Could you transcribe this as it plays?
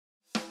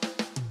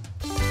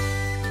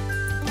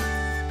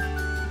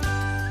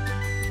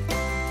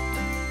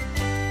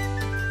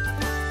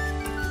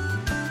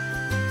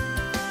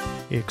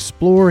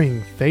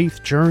exploring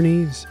faith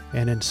journeys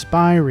and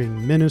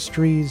inspiring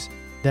ministries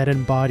that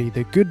embody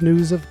the good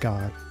news of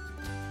God.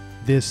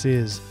 This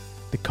is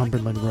the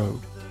Cumberland Road.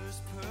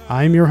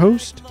 I'm your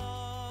host,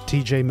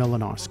 TJ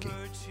Milanowski.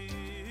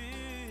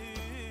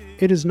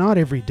 It is not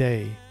every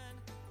day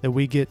that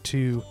we get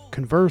to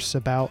converse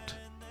about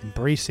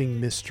embracing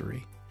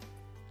mystery,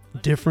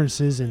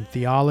 differences in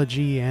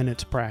theology and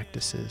its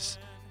practices,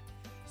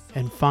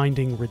 and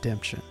finding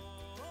redemption.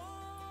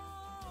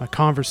 My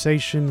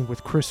conversation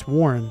with Chris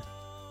Warren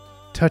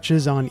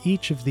touches on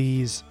each of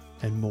these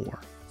and more.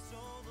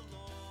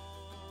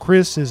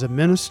 Chris is a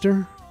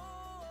minister,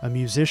 a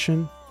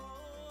musician,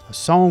 a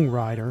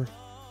songwriter,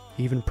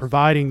 even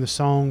providing the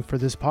song for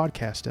this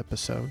podcast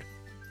episode,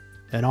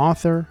 an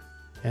author,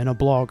 and a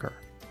blogger.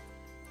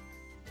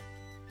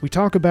 We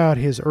talk about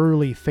his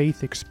early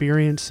faith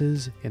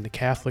experiences in the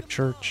Catholic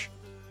Church,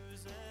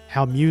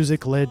 how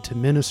music led to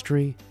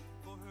ministry,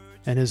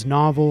 and his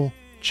novel,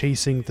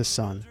 Chasing the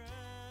Sun.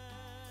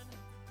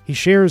 He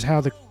shares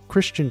how the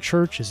Christian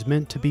church is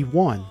meant to be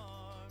one,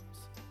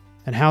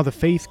 and how the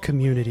faith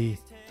community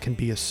can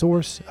be a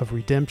source of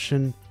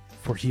redemption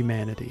for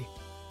humanity.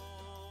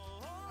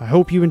 I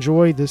hope you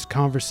enjoyed this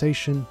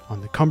conversation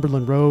on the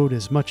Cumberland Road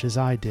as much as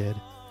I did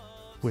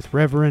with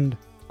Reverend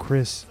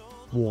Chris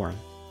Warren.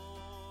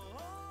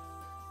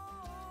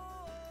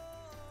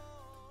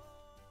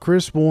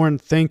 Chris Warren,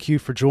 thank you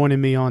for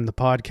joining me on the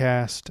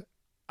podcast.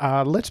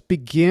 Let's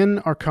begin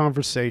our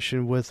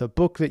conversation with a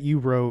book that you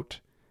wrote,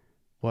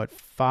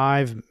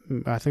 I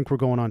think we're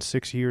going on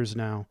 6 years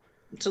now.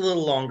 It's a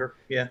little longer,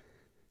 yeah.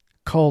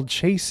 Called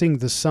Chasing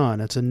the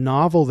Sun. It's a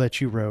novel that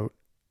you wrote,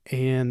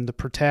 and the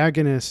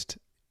protagonist,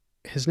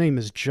 his name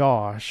is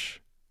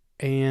Josh,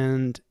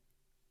 and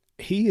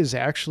he is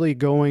actually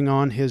going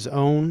on his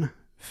own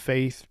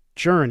faith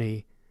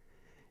journey.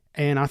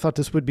 And I thought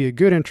this would be a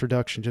good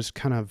introduction, just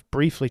kind of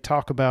briefly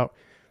talk about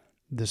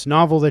this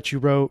novel that you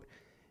wrote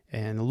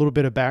and a little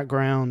bit of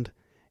background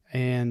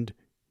and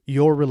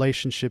your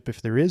relationship,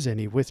 if there is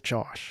any, with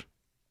Josh.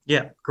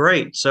 Yeah,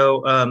 great.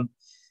 So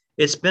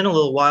it's been a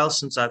little while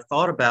since I've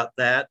thought about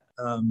that,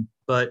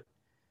 but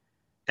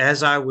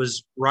as I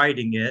was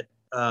writing it,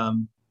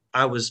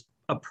 I was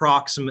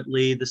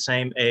approximately the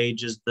same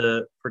age as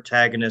the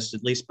protagonist,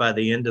 at least by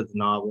the end of the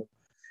novel.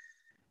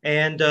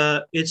 And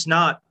there's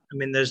not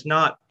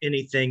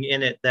anything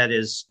in it that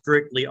is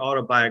strictly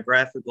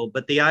autobiographical,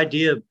 but the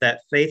idea of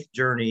that faith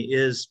journey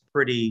is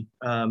pretty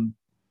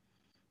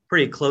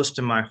close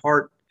to my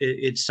heart.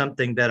 It's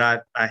something that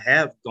I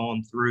have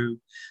gone through.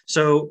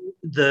 So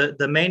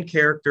the main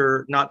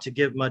character, not to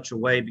give much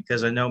away,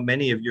 because I know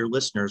many of your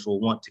listeners will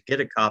want to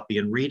get a copy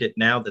and read it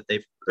now that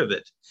they've heard of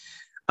it.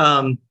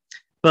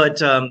 But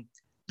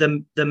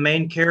the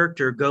main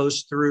character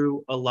goes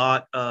through a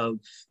lot of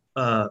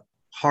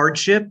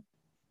hardship,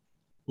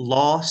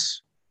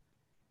 loss,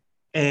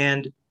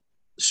 and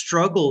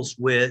struggles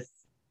with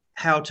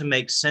how to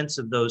make sense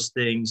of those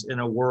things in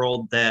a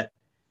world that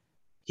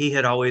he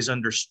had always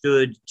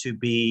understood to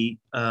be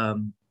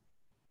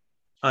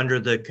under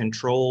the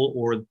control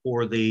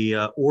or the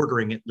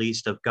ordering, at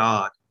least, of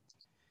God,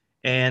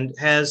 and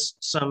has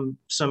some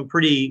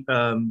pretty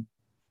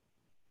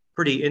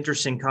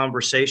interesting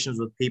conversations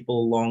with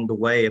people along the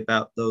way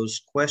about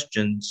those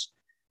questions.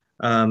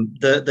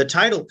 The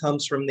title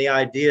comes from the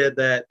idea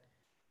that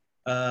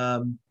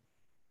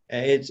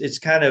it's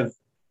kind of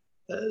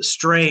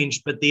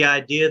strange, but the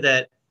idea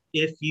that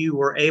if you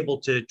were able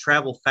to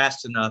travel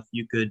fast enough,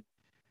 you could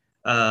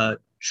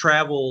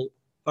travel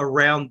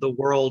around the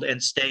world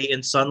and stay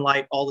in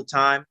sunlight all the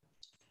time.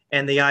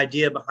 And the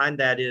idea behind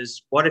that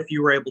is, what if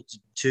you were able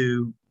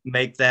to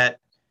make that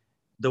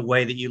the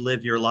way that you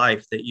live your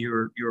life, that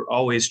you're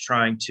always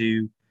trying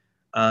to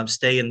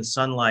stay in the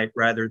sunlight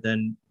rather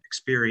than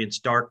experience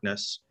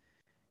darkness?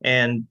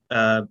 And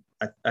I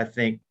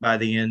think by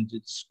the end,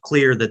 it's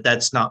clear that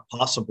that's not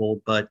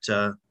possible, but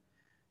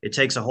it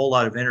takes a whole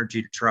lot of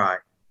energy to try.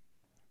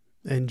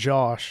 And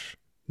Josh,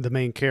 the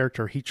main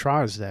character, he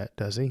tries that,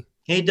 does he?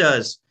 He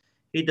does,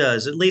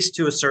 at least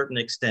to a certain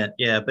extent.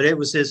 Yeah, but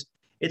it's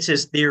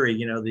his theory,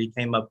 that he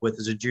came up with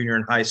as a junior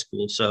in high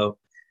school. So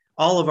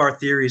all of our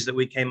theories that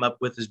we came up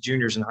with as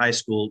juniors in high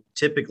school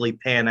typically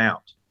pan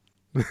out.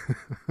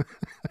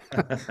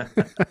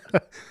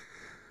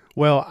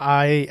 Well,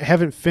 I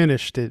haven't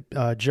finished it.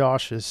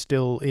 Josh is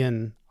still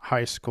in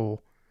high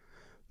school,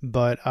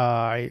 but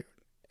I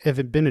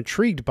haven't been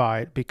intrigued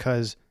by it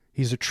because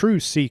he's a true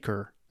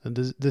seeker. And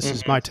this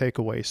is my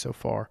takeaway so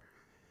far.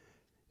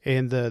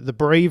 And the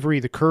bravery,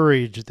 the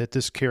courage that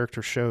this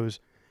character shows,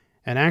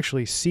 and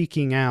actually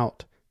seeking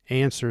out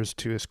answers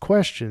to his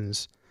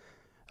questions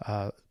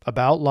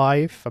about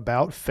life,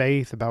 about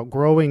faith, about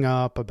growing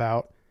up,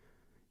 about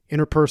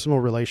interpersonal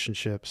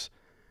relationships.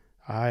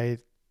 I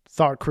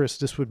thought, Chris,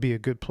 this would be a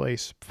good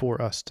place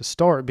for us to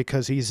start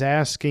because he's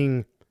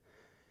asking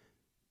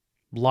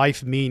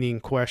life meaning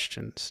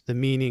questions, the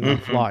meaning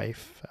of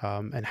life,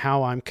 and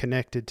how I'm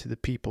connected to the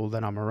people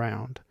that I'm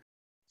around.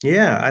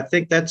 Yeah, I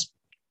think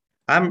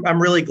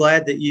I'm really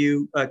glad that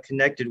you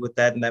connected with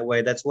that in that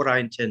way. That's what I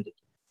intended.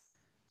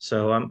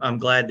 So I'm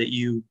glad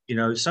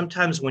that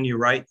sometimes when you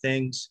write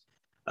things,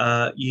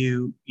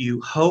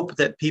 you hope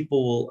that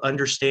people will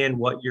understand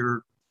what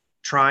you're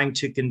trying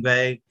to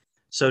convey.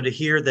 So to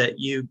hear that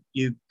you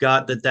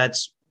got that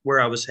that's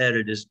where I was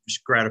headed is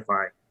just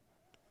gratifying.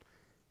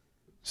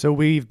 So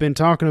we've been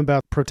talking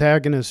about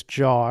protagonist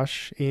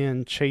Josh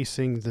in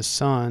Chasing the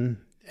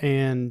Sun,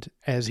 and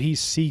as he's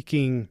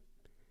seeking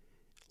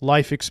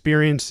life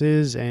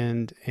experiences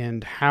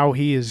and how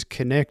he is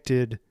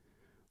connected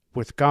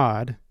with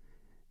God.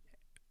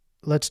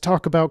 Let's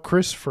talk about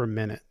Chris for a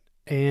minute.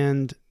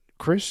 And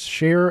Chris,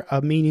 share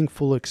a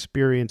meaningful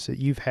experience that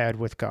you've had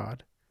with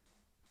God.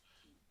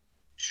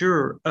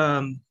 Sure.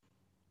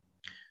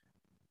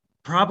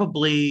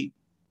 Probably,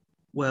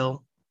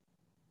 well,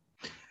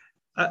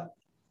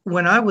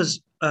 when I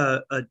was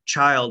a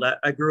child,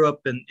 I grew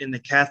up in the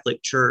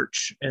Catholic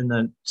Church in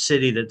the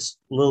city that's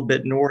a little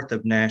bit north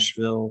of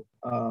Nashville.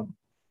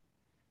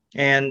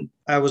 And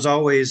I was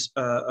always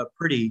a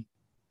pretty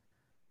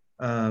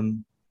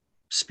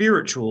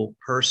spiritual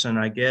person,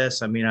 I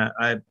guess. I mean,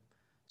 I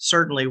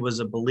certainly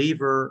was a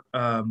believer.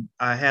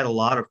 I had a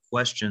lot of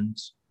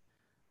questions,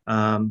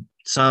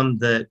 some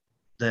that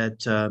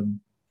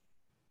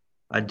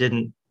I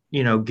didn't,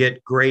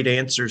 get great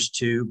answers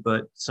to,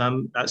 but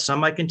some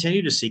I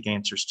continue to seek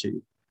answers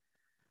to.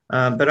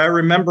 But I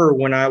remember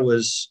when I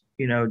was,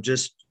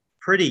 just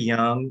pretty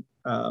young.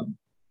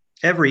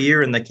 Every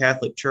year in the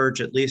Catholic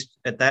Church, at least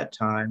at that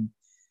time,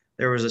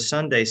 there was a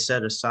Sunday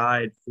set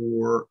aside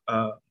for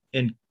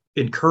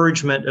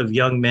encouragement of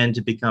young men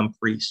to become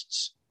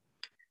priests.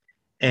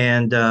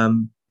 And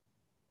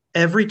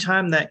every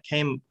time that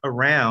came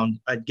around,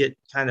 I'd get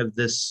kind of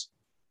this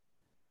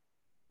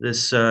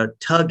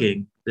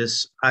tugging,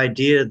 this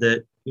idea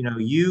that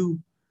you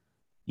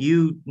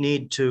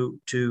need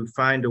to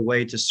find a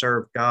way to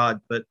serve God.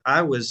 But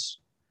I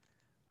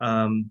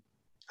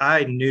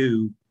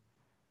knew,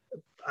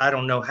 I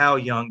don't know how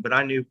young, but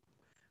I knew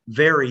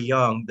very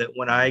young that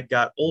when I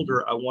got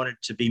older, I wanted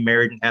to be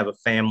married and have a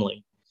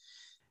family.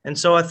 And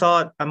so I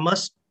thought I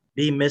must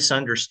be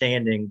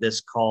misunderstanding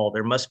this call.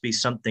 There must be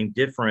something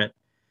different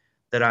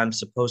that I'm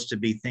supposed to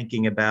be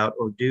thinking about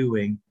or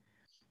doing.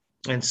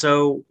 And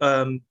so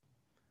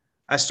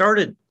I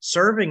started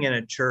serving in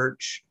a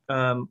church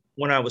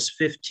when I was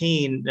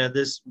 15. Now,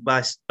 this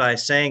by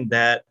saying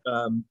that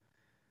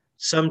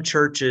some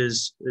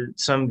churches,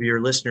 some of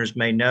your listeners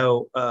may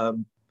know,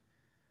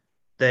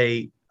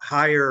 they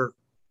hire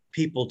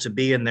people to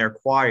be in their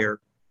choir.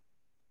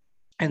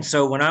 And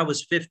so when I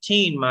was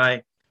 15,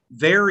 my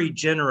very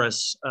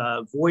generous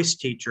voice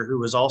teacher, who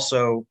was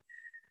also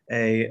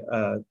a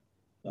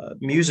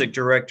music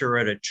director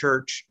at a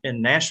church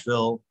in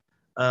Nashville,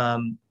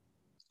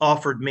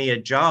 offered me a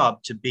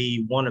job to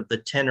be one of the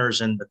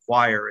tenors in the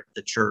choir at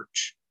the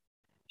church.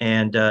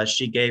 And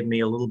she gave me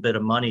a little bit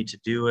of money to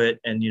do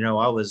it. And,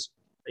 I was,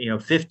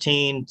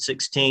 15,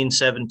 16,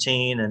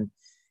 17, and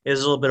it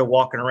was a little bit of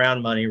walking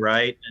around money,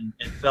 right? And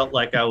it felt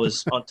like I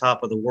was on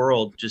top of the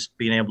world just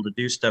being able to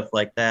do stuff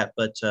like that.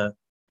 But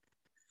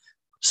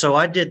so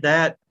I did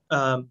that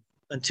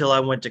until I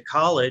went to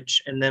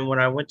college. And then when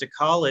I went to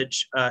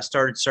college, I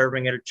started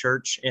serving at a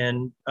church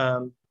in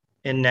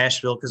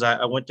Nashville because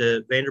I went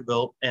to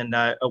Vanderbilt, and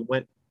I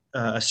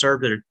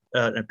served at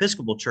an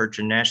Episcopal church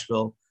in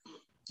Nashville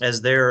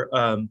as their,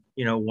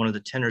 one of the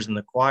tenors in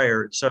the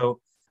choir. So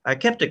I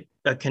kept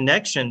a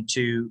connection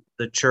to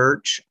the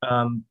church,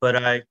 but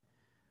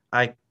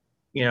I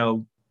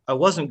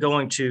wasn't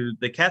going to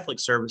the Catholic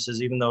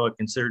services, even though I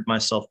considered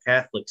myself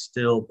Catholic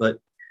still. But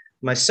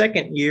my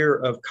second year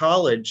of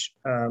college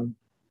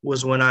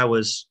was when I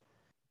was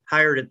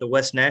hired at the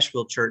West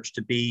Nashville Church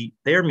to be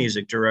their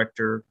music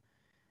director,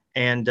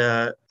 and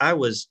I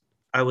was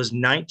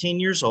 19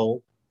 years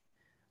old.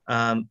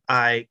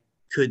 I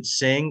could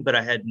sing, but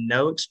I had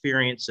no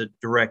experience of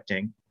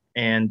directing,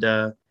 and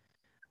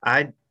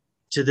I,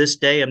 to this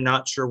day, I'm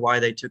not sure why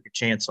they took a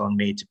chance on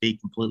me, to be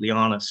completely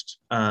honest.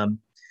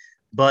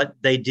 But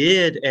they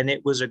did, and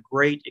it was a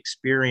great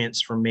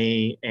experience for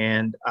me.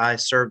 And I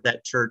served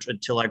that church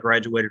until I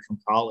graduated from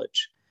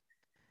college,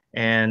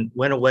 and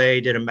went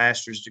away, did a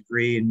master's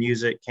degree in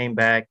music, came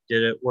back,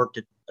 worked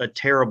at a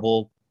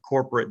terrible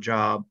corporate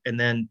job, and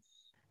then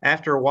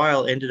after a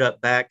while ended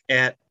up back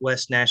at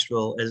West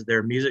Nashville as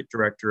their music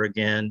director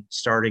again,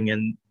 starting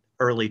in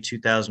early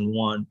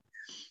 2001.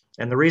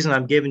 And the reason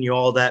I'm giving you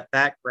all that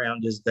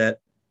background is that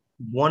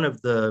one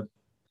of the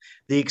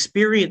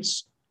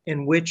experience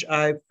in which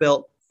I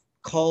felt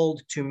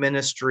called to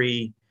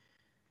ministry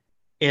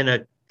in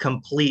a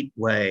complete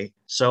way.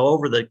 So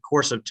over the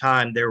course of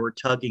time, there were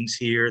tuggings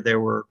here,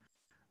 there were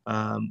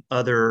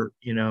other,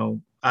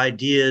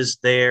 ideas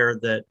there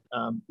that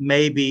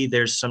maybe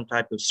there's some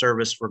type of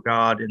service for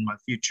God in my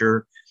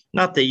future.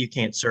 Not that you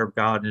can't serve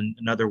God in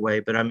another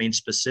way, but I mean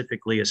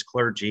specifically as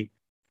clergy.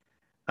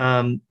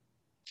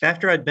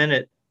 After I'd been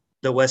at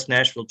the West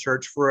Nashville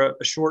Church for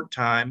a short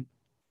time,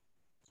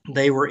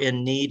 they were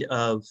in need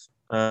of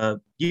a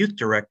youth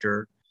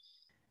director.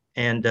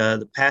 And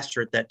the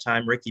pastor at that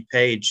time, Ricky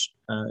Page,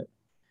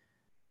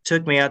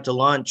 took me out to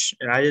lunch,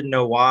 and I didn't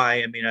know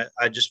why. I mean,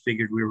 I just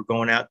figured we were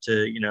going out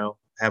to,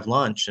 have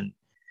lunch. And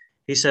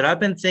he said, I've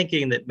been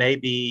thinking that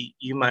maybe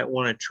you might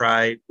want to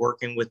try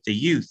working with the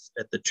youth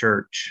at the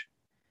church.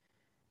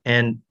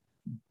 And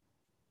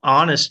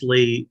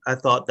honestly, I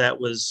thought that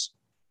was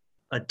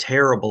a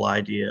terrible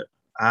idea.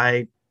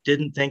 I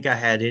didn't think I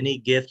had any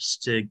gifts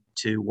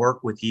to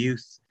work with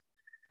youth.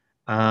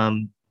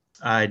 Um,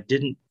 I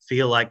didn't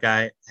feel like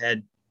I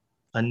had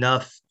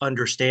enough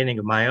understanding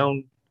of my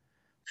own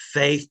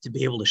faith to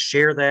be able to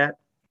share that.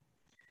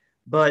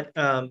 But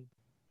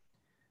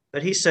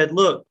but he said,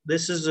 look,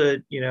 this is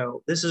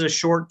a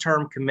short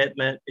term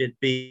commitment. It'd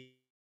be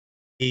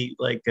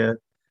like a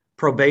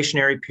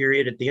probationary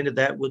period. At the end of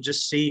that, we'll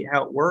just see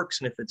how it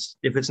works, and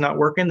if it's not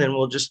working, then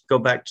we'll just go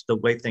back to the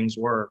way things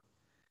were.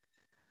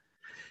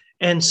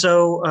 And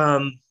so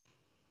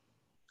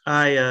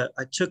I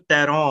took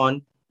that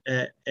on,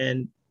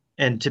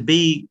 and to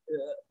be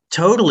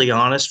totally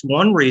honest,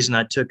 one reason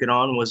I took it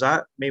on was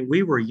I mean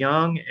we were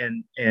young,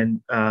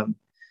 and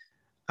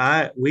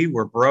I we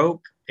were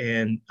broke,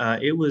 and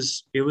it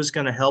was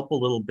going to help a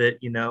little bit,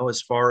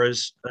 as far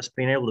as us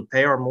being able to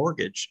pay our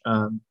mortgage.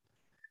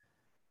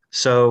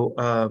 So,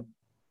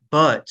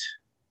 but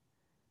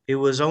it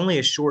was only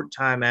a short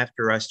time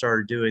after I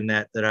started doing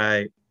that that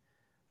I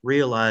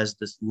realized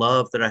this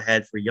love that I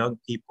had for young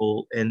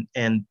people,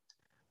 and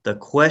the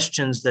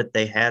questions that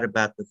they had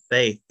about the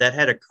faith that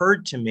had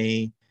occurred to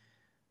me,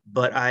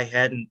 but I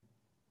hadn't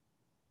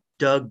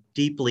dug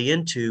deeply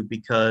into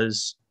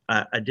because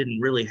I didn't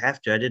really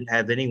have to. I didn't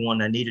have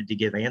anyone I needed to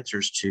give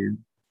answers to.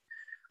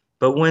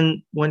 But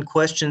when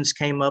questions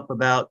came up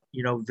about,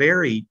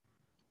 very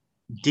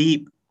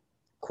deep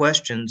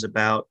questions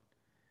about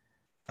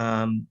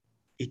um,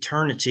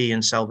 eternity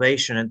and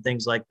salvation and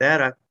things like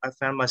that, I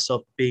found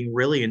myself being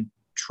really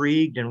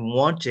intrigued and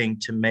wanting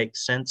to make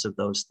sense of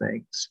those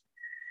things.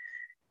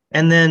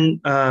 And then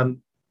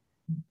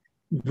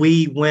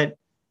we went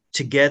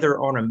together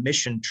on a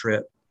mission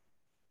trip.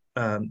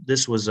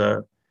 This was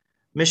a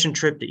mission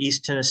trip to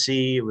East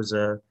Tennessee. It was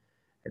an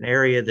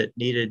area that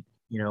needed,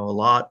 a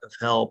lot of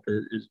help.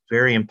 It was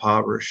very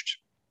impoverished.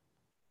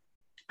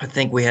 I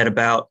think we had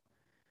about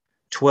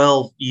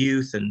 12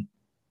 youth and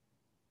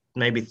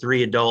maybe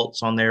 3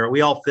 adults on there.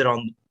 We all fit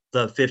on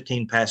the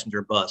 15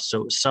 passenger bus,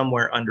 so it was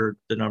somewhere under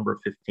the number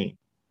of 15.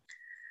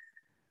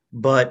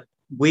 But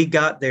we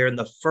got there, in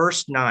the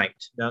first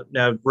night.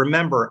 Now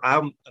remember,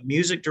 I'm a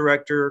music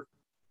director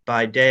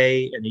by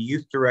day and a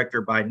youth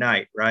director by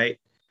night, right?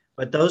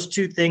 But those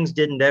two things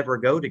didn't ever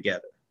go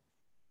together.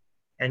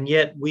 And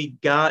yet we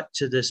got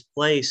to this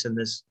place, and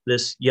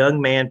this young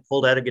man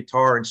pulled out a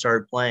guitar and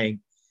started playing.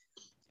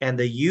 And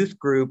the youth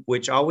group,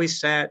 which always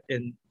sat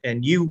and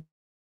you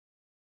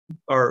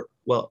are,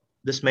 well,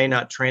 this may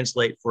not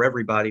translate for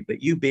everybody,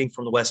 but you being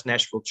from the West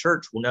Nashville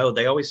Church will know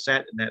they always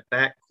sat in that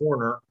back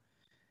corner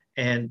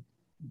and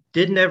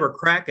didn't ever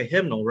crack a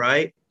hymnal,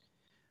 right?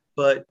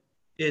 But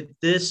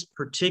this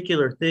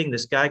particular thing,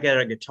 this guy got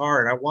a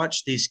guitar, and I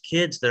watched these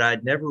kids that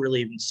I'd never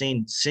really even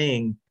seen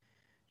sing,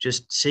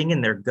 just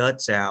singing their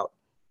guts out,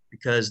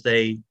 because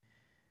they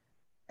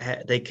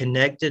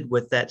connected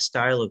with that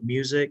style of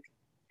music,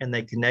 and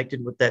they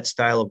connected with that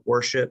style of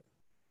worship.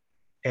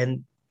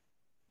 And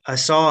I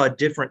saw a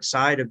different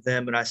side of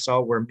them, and I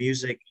saw where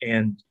music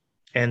and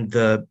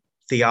the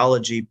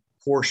theology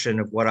portion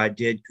of what I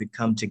did could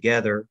come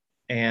together.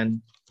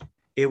 And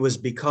it was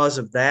because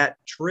of that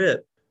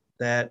trip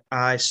that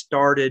I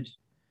started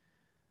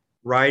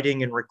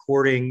writing and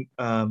recording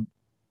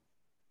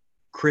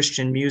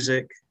Christian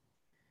music.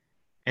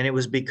 And it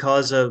was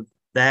because of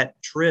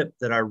that trip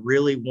that I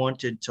really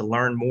wanted to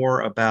learn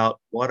more about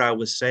what I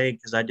was saying,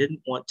 because I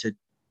didn't want to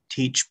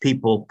teach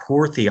people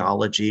poor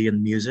theology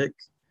in music.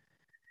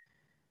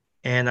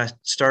 And I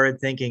started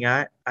thinking,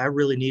 I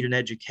really need an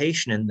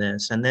education in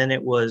this. And then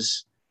it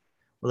was,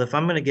 well, if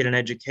I'm going to get an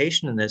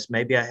education in this,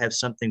 maybe I have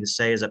something to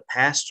say as a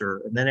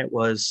pastor. And then it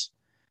was,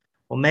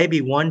 well,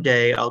 maybe one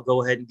day I'll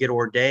go ahead and get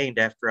ordained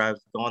after I've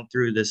gone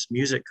through this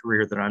music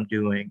career that I'm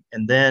doing.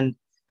 And then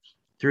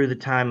through the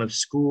time of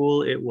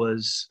school, it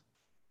was,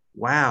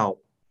 wow,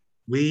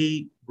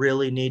 we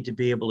really need to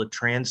be able to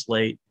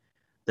translate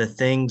the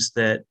things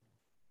that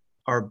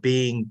are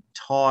being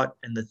taught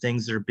and the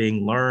things that are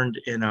being learned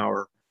in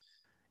our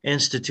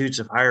institutes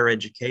of higher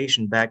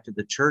education back to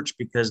the church,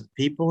 because the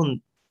people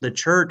in the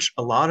church,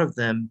 a lot of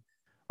them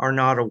are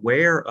not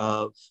aware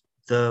of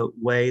the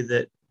way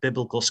that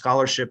biblical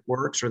scholarship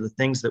works, or the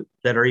things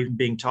that are even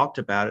being talked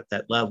about at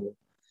that level.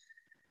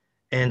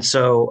 And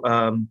so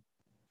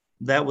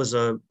that was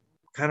a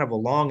kind of a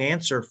long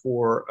answer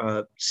for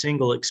a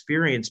single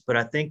experience, but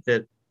I think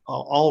that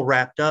all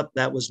wrapped up,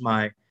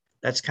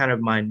 that's kind of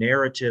my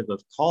narrative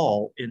of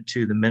call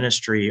into the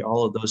ministry,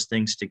 all of those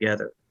things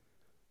together.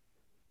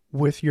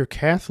 With your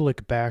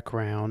Catholic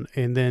background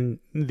and then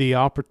the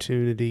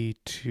opportunity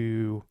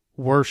to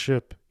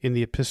worship in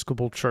the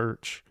Episcopal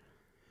Church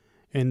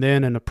and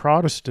then in a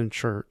Protestant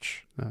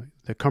church,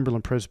 the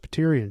Cumberland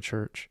Presbyterian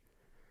Church,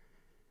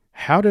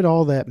 how did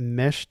all that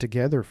mesh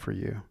together for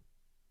you?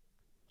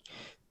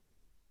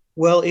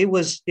 Well, it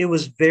was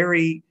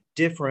very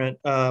different.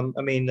 I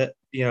mean,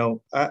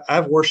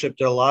 I've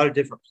worshiped at a lot of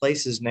different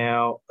places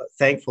now,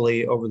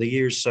 thankfully over the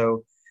years.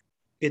 So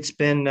it's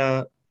been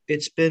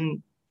it's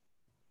been.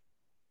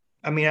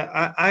 I mean,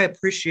 I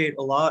appreciate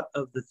a lot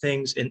of the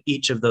things in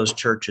each of those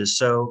churches.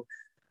 So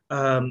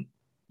um,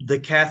 the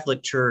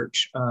Catholic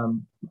Church,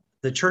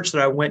 the church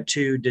that I went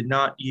to, did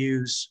not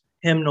use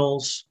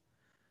hymnals.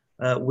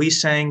 We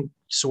sang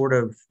sort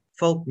of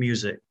folk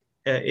music.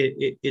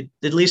 At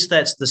least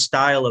that's the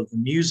style of the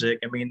music.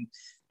 I mean,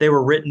 they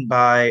were written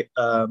by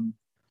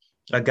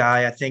a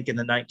guy, I think, in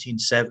the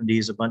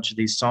 1970s. A bunch of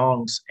these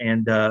songs,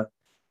 and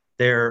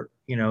they're,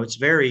 it's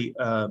very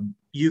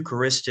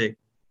Eucharistic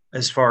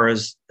as far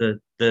as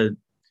the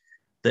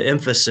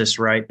emphasis,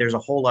 right? There's a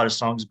whole lot of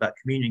songs about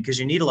communion because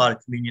you need a lot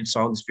of communion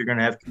songs if you're going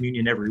to have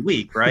communion every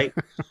week, right?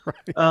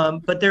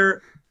 Right. But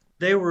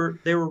they were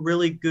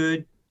really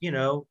good,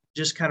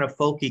 just kind of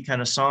folky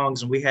kind of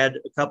songs. And we had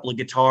a couple of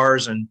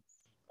guitars and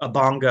a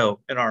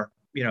bongo in our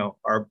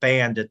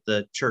band at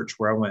the church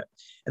where I went.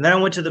 And then I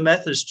went to the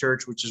Methodist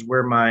church, which is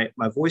where my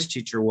voice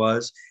teacher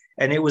was,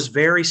 and it was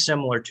very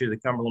similar to the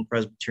Cumberland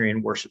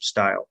Presbyterian worship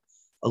style.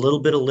 A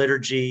little bit of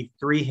liturgy,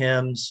 three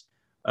hymns,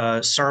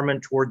 sermon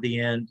toward the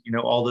end,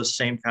 all those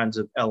same kinds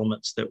of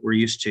elements that we're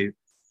used to.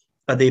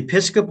 The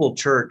Episcopal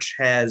Church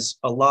has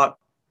a lot,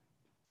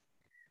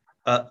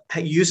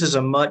 uses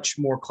a much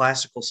more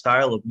classical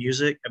style of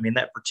music. I mean,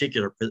 that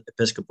particular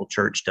Episcopal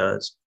Church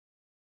does.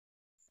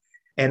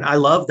 And I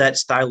love that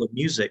style of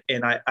music.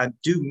 And I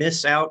do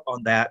miss out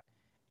on that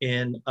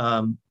in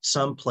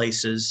some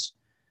places.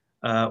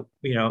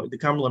 The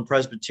Cumberland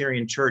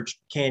Presbyterian Church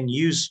can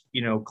use,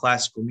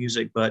 classical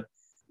music, but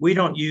we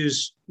don't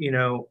use,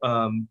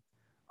 a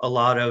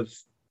lot of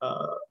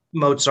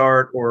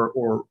Mozart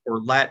or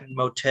Latin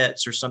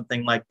motets or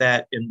something like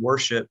that in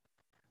worship.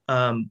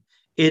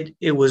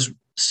 It was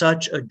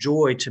such a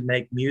joy to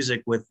make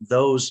music with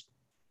those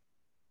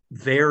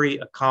very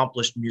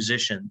accomplished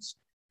musicians.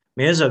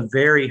 I mean, it's a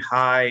very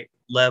high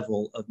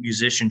level of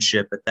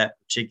musicianship at that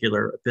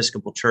particular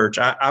Episcopal church.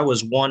 I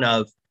was one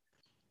of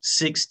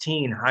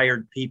 16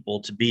 hired people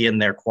to be in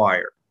their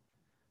choir.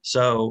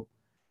 So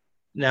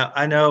now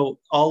I know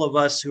all of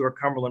us who are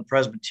Cumberland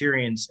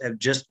Presbyterians have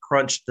just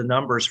crunched the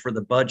numbers for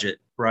the budget,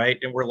 right?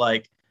 And we're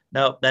like,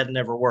 no, that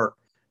never worked.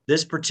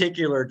 This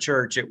particular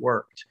church, it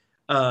worked.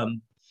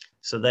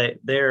 So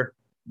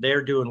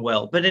they're doing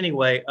well. But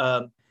anyway,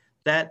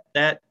 that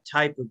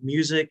type of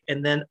music,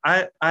 and then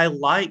I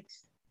like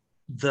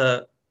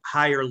the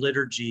higher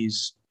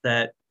liturgies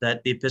that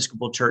the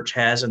Episcopal Church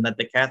has and that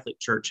the Catholic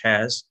Church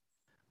has.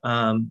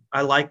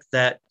 I like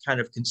that kind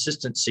of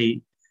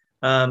consistency.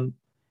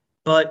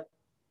 But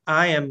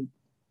I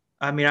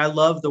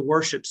love the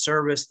worship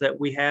service that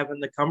we have in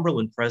the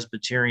Cumberland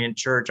Presbyterian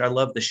Church. I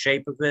love the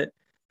shape of it.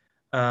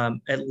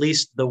 At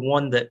least the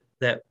one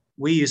that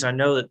we use. I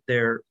know that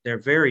they're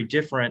very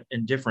different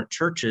in different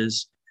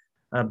churches,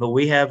 but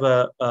we have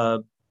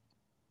a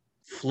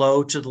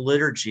flow to the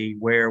liturgy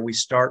where we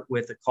start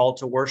with a call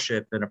to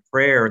worship and a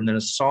prayer, and then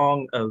a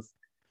song of,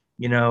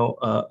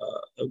 a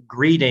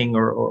greeting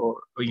or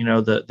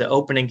the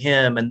opening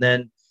hymn, and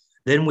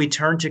then we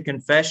turn to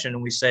confession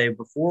and we say,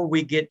 before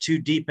we get too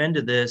deep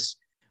into this,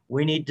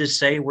 we need to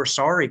say we're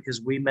sorry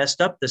because we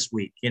messed up this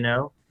week,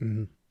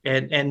 Mm-hmm.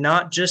 and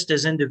not just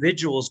as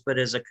individuals, but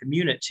as a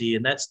community.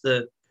 And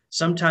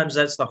sometimes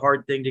that's the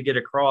hard thing to get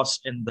across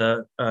in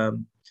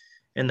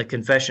the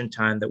confession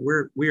time,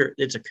 that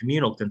it's a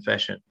communal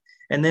confession.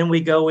 And then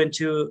we go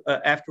into,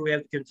 after we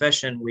have the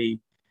confession, we,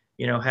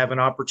 have an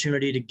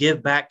opportunity to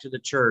give back to the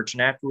church.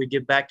 And after we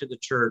give back to the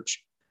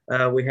church,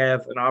 we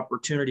have an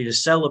opportunity to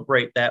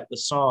celebrate that with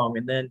song.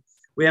 And then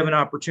we have an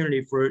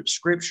opportunity for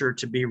scripture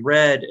to be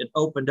read and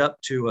opened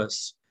up to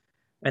us.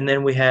 And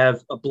then we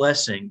have a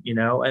blessing,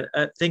 and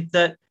I think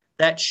that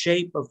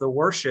shape of the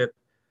worship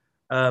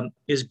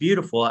is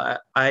beautiful.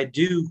 I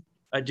do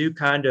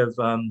kind of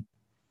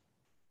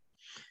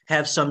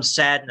have some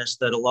sadness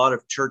that a lot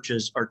of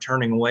churches are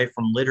turning away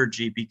from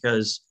liturgy,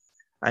 because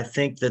I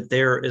think that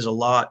there is a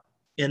lot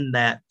in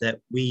that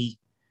we,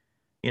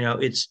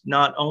 it's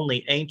not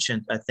only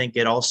ancient. I think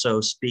it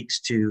also speaks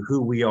to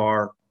who we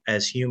are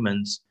as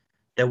humans,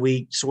 that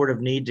we sort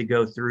of need to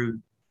go through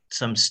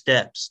some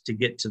steps to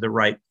get to the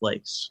right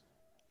place.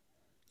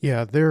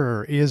 Yeah,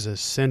 there is a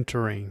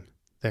centering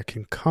that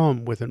can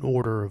come with an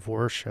order of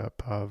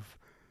worship, of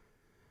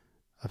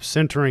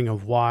centering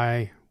of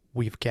why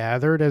we've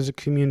gathered as a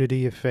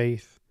community of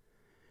faith,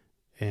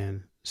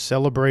 and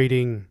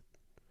celebrating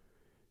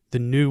the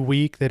new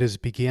week that is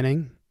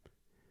beginning,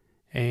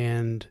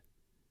 and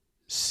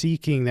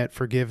seeking that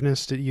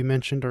forgiveness that you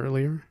mentioned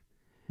earlier,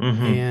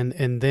 Mm-hmm.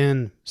 and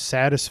then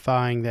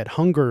satisfying that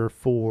hunger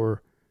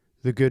for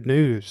the good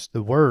news,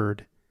 the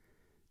word,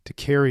 to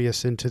carry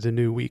us into the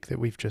new week that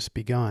we've just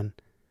begun.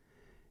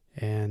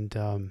 And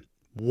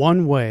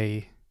one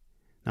way,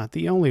 not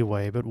the only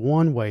way, but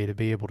one way to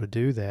be able to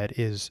do that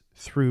is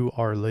through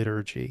our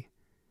liturgy.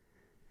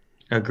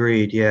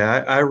 Agreed.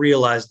 Yeah, I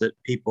realize that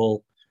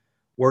people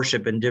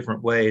worship in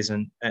different ways,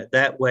 and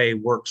that way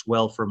works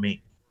well for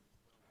me.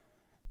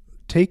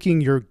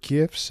 taking your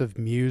gifts of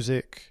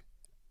music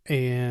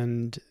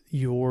and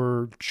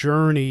your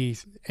journey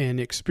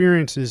and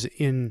experiences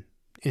in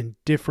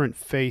different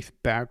faith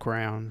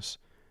backgrounds,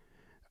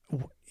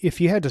 if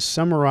you had to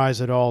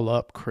summarize it all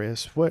up,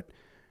 Chris,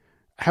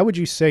 how would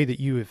you say that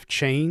you have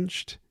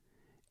changed,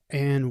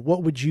 and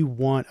what would you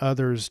want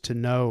others to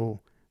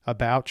know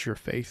about your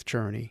faith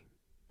journey?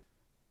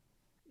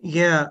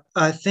 Yeah,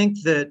 I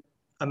think that,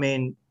 I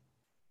mean,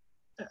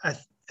 I,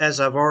 as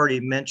I've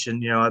already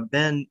mentioned, I've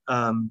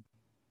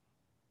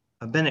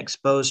been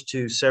exposed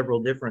to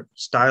several different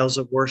styles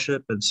of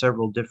worship and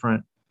several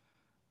different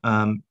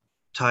um,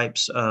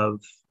 types of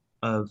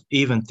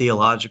even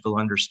theological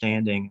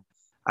understanding.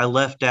 I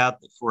left out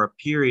that for a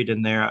period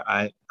in there,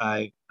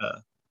 I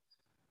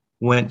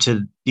went to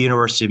the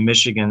University of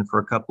Michigan for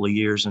a couple of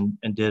years and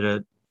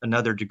did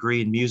another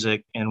degree in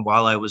music. And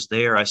while I was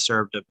there, I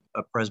served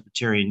a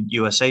Presbyterian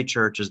USA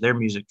church as their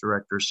music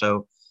director.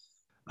 So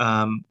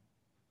um,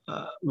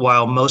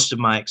 while most of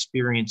my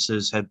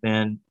experiences have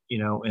been,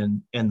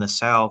 in the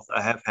South,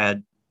 I have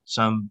had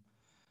some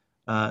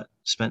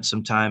spent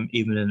some time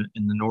even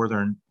in the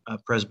Northern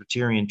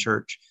Presbyterian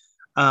Church.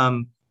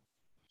 Um,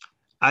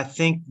 I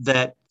think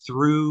that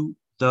through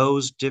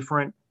those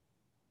different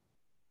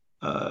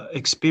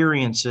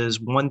experiences,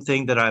 one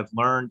thing that I've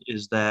learned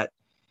is that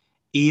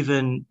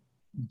even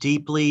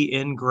deeply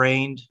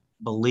ingrained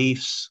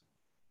beliefs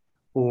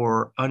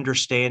or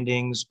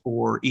understandings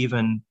or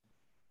even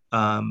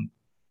um,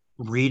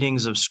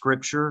 readings of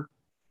scripture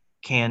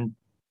can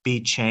be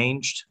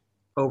changed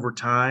over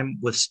time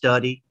with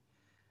study.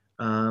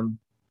 Um,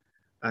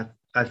 I,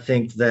 I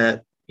think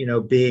that,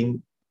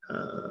 being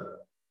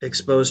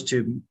exposed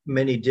to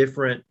many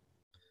different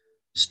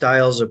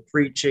styles of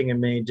preaching and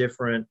many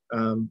different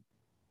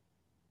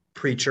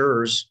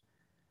preachers,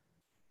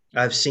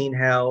 I've seen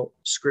how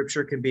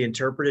scripture can be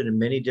interpreted in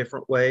many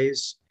different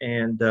ways.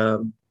 And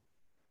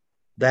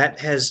that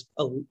has,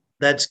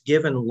 that's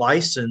given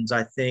license,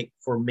 I think,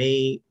 for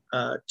me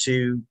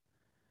to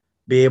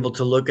be able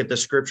to look at the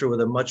scripture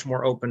with a much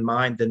more open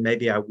mind than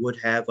maybe I would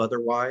have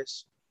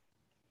otherwise.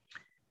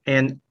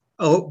 And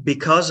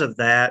because of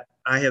that,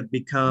 I have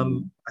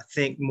become, I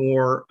think,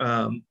 more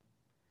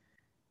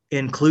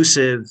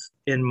inclusive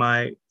in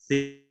my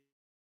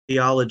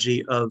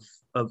theology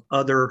of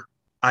other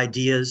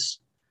ideas,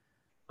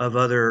 of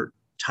other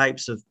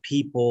types of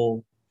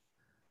people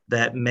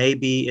that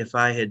maybe if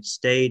I had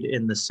stayed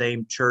in the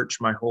same church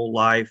my whole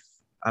life,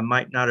 I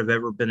might not have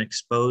ever been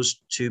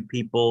exposed to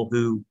people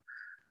who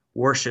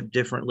worship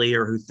differently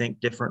or who think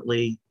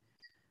differently.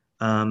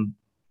 Um,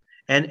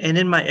 and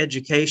in my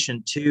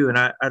education too, and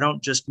I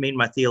don't just mean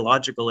my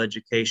theological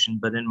education,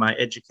 but in my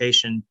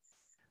education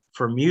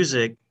for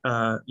music,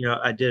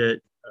 I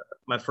did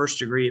my first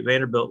degree at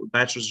Vanderbilt, a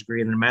bachelor's degree,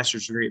 and then a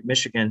master's degree at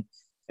Michigan.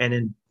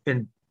 And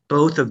in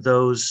both of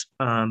those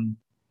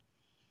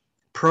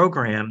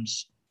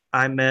programs,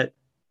 I met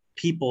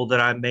people that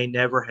I may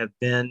never have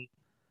been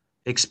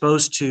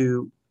exposed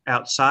to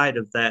outside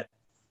of that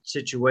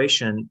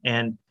situation,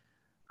 and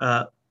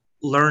uh,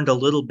 learned a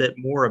little bit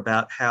more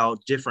about how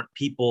different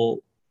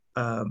people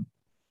um,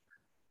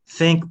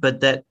 think,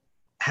 but that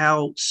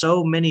how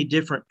so many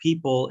different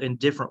people in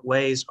different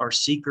ways are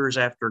seekers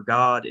after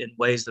God in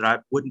ways that I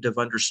wouldn't have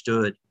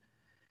understood.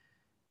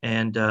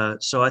 And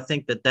so I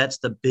think that that's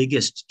the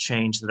biggest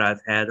change that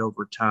I've had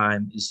over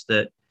time, is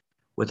that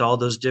with all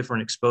those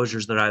different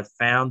exposures that I've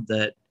found,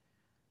 that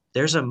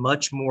there's a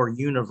much more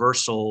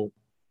universal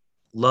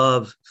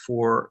love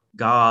for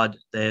God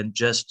than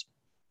just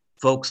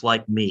folks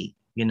like me,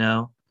 and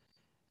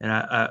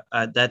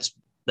I that's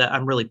that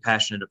I'm really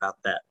passionate about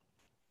that.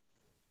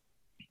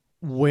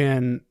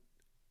 When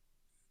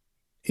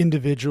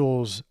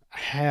individuals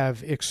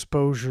have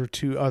exposure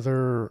to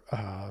other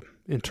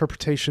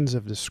interpretations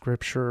of the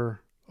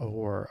scripture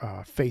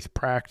or faith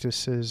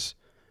practices,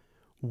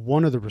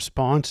 one of the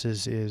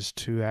responses is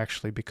to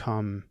actually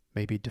become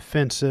maybe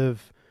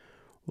defensive,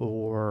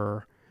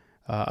 or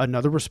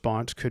another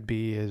response could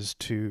be is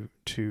to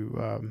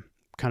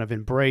kind of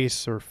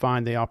embrace or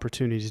find the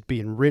opportunities to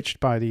be enriched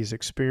by these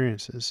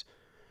experiences.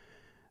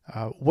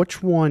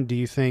 Which one do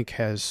you think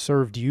has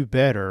served you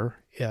better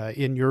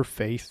in your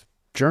faith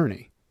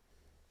journey?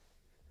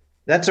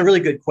 That's a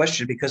really good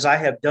question, because I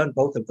have done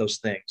both of those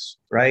things,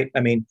 right? I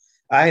mean,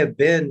 I have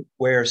been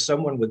where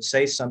someone would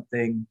say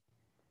something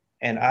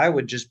and I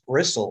would just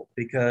bristle,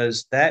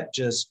 because that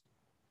just,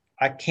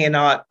 I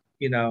cannot,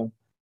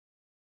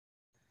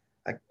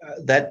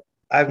 that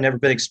I've never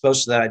been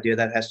exposed to that idea.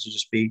 That has to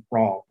just be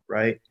wrong,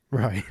 right?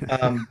 Right.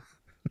 Um,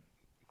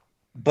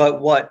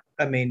 but what,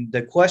 I mean,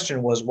 the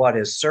question was what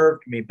has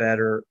served me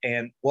better,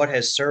 and what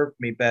has served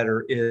me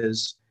better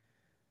is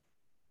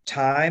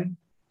time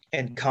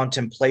and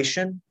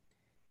contemplation,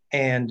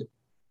 and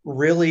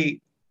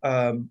really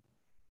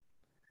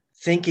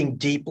thinking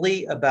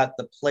deeply about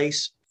the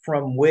place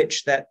from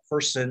which that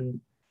person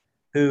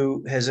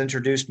who has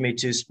introduced me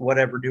to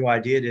whatever new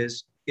idea it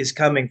is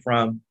coming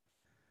from.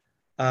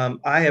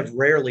 I have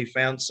rarely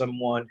found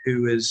someone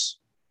who is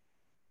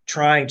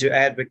trying to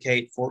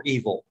advocate for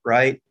evil,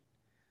 right?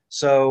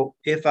 So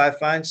if I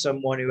find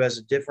someone who has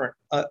a different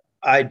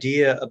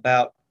idea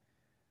about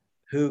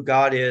who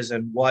God is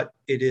and what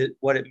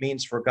it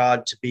means for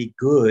God to be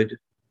good,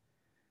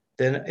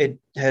 then it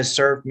has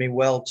served me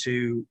well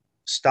to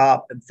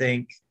stop and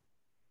think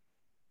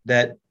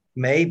that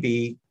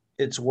maybe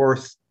it's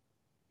worth,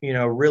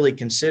 really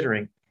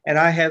considering. And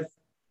I have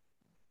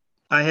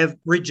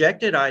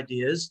rejected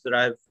ideas that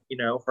I've,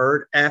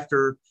 heard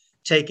after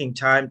taking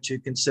time to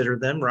consider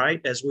them,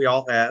 right? As we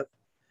all have.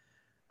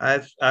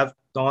 I've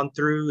gone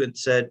through and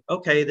said,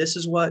 okay, this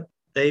is what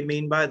they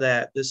mean by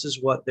that. This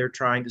is what they're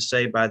trying to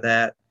say by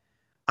that.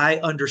 I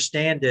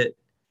understand it,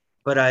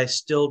 but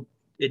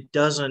it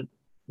doesn't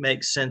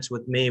make sense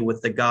with me,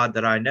 with the God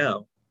that I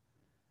know.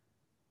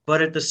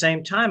 But at the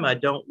same time, I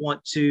don't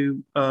want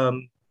to,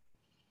 I'm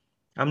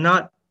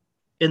not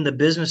in the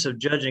business of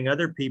judging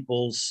other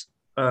people's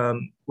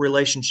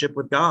relationship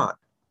with God.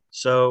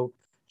 So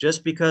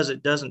just because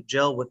it doesn't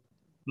gel with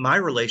my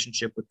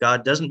relationship with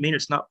God doesn't mean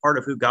it's not part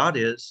of who God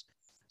is.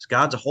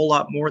 God's a whole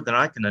lot more than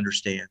I can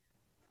understand.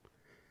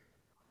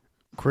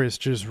 Chris,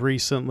 just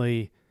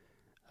recently,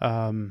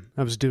 I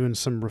was doing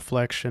some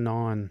reflection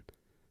on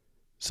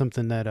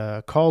something that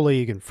a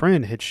colleague and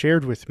friend had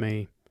shared with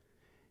me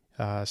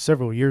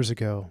several years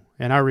ago.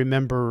 And I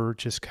remember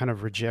just kind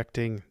of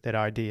rejecting that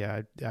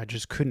idea. I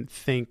just couldn't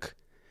think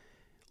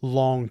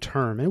long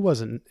term. It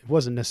wasn't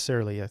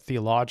necessarily a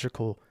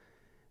theological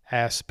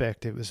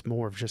aspect. It was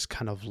more of just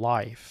kind of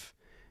life,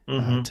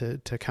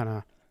 to kind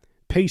of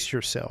pace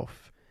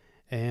yourself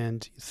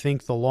and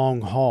think the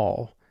long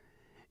haul.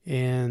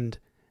 And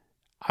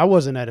I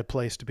wasn't at a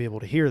place to be able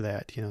to hear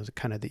that,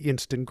 kind of the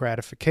instant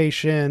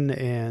gratification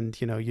and,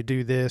 you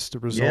do this, the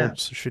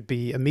results should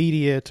be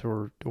immediate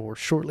or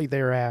shortly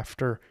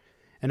thereafter.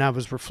 And I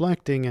was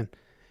reflecting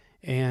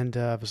and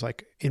I was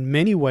like, in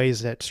many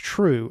ways that's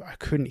true. I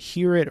couldn't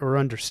hear it or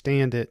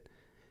understand it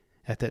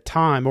at that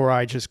time, or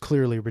I just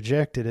clearly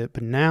rejected it.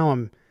 But now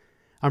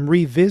I'm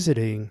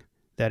revisiting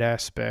that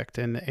aspect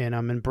and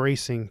I'm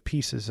embracing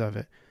pieces of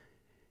it.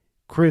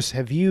 Chris,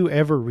 have you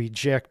ever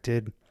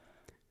rejected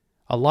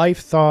a life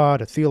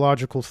thought, a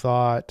theological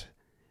thought,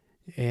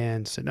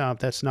 and said, no,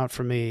 that's not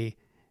for me,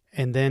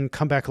 and then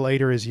come back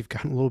later as you've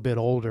gotten a little bit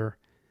older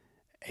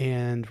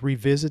and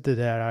revisited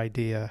that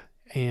idea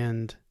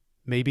and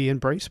maybe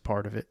embrace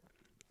part of it?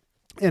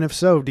 And if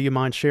so, do you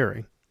mind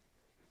sharing?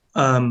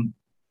 I'm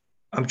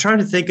trying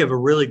to think of a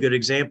really good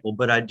example,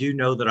 but I do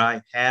know that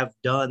I have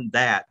done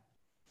that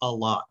a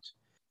lot.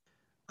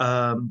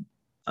 Um,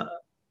 uh,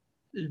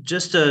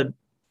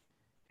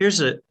 here's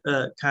a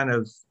kind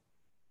of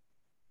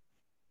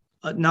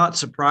a not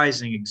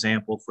surprising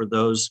example for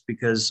those,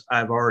 because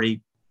I've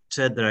already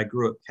said that I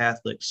grew up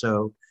Catholic.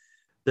 So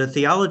the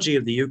theology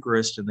of the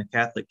Eucharist in the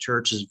Catholic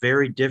Church is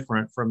very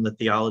different from the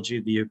theology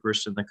of the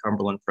Eucharist in the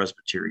Cumberland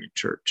Presbyterian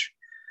Church.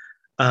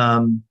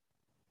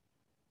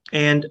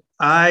 And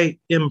I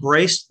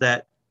embraced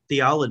that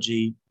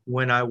theology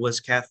when I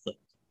was Catholic.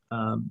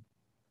 I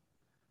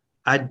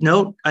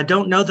don't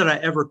know that I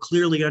ever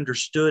clearly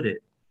understood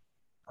it.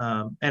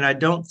 And I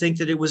don't think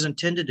that it was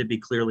intended to be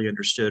clearly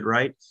understood,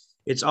 right?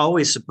 It's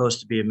always supposed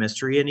to be a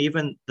mystery. And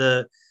even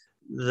the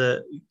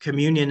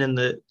communion in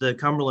the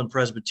Cumberland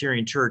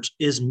Presbyterian Church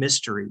is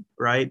mystery,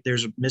 right?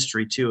 There's a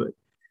mystery to it.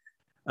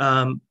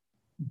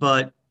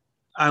 But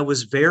I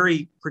was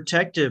very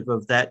protective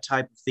of that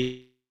type of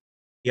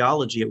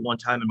theology at one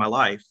time in my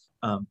life.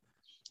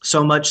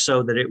 So much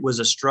so that it was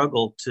a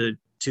struggle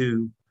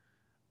to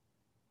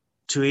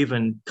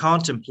even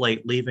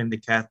contemplate leaving the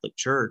Catholic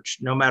Church,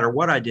 no matter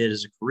what I did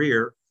as a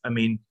career. I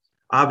mean,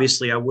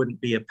 obviously I wouldn't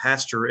be a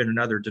pastor in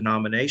another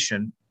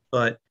denomination,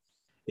 but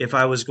if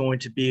I was going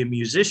to be a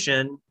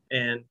musician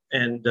and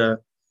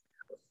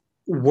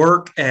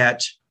work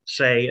at,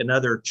 say,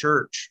 another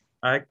church,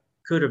 I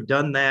could have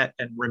done that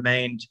and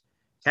remained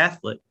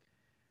Catholic.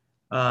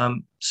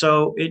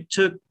 So it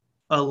took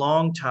a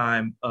long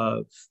time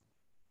of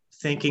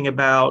thinking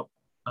about,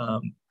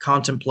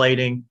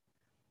 contemplating,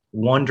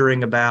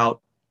 wondering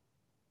about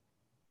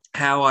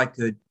how I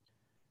could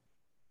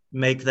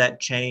make that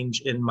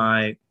change in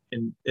my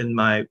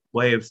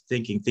way of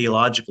thinking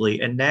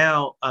theologically. And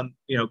now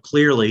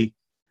clearly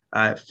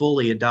I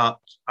fully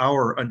adopt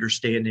our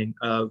understanding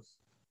of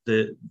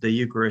the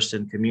Eucharist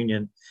and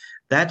communion.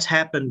 That's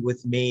happened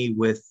with me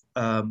with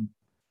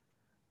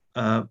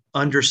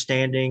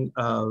understanding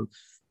of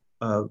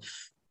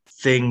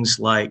things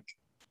like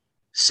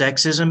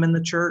sexism in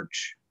the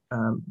church.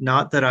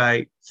 Not that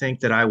I think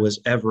that I was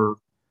ever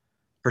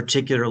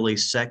particularly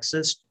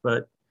sexist,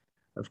 but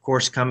of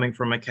course, coming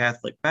from a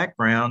Catholic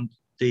background,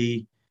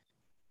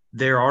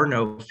 there are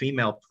no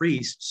female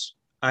priests.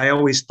 I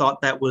always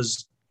thought that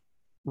was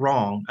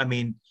wrong. I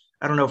mean,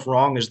 I don't know if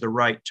wrong is the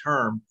right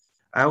term.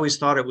 I always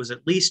thought it was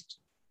at least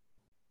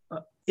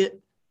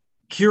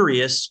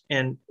curious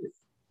and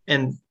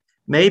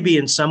maybe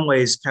in some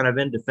ways kind of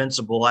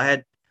indefensible. I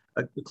had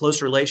a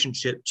close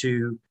relationship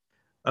to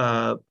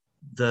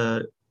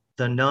the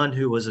nun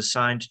who was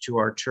assigned to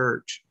our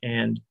church,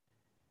 and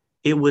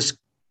it was,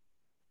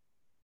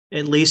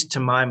 at least to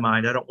my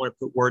mind, I don't want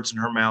to put words in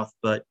her mouth,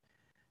 but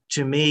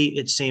to me,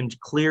 it seemed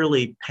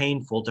clearly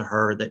painful to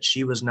her that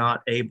she was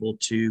not able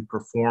to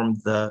perform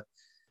the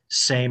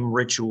same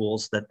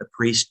rituals that the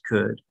priest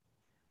could.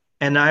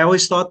 And I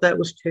always thought that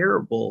was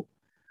terrible.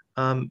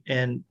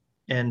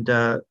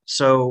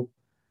 So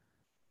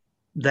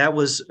that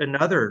was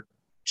another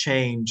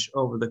change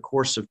over the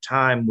course of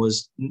time.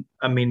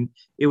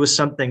 It was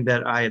something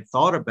that I had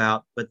thought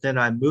about, but then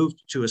I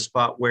moved to a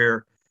spot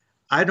where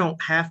I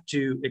don't have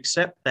to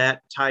accept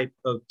that type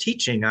of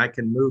teaching. I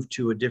can move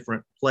to a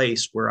different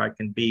place where I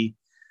can be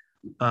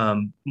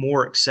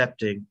more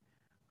accepting.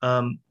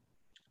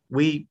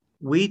 We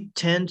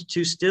tend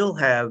to still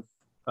have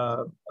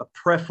a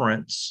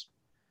preference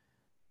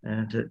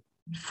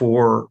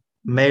for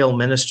male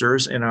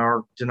ministers in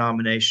our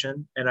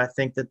denomination, and I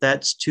think that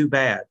that's too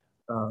bad.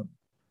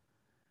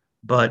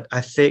 But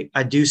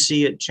I do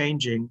see it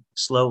changing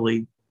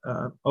slowly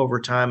over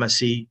time. I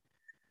see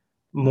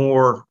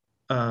more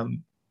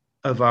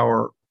of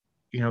our,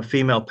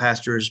 female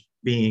pastors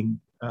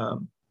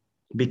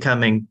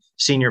becoming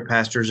senior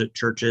pastors at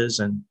churches,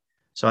 and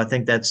so I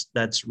think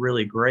that's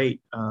really great.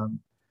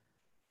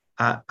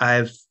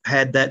 I've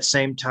had that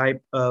same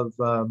type of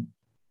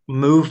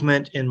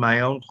movement in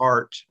my own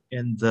heart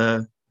in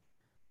the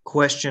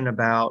question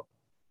about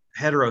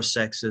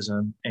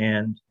heterosexism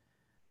and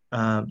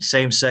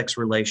same-sex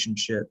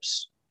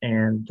relationships,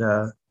 and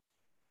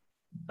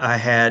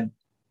I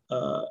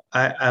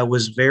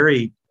was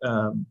very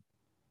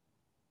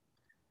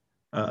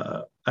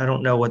I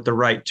don't know what the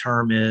right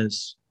term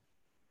is.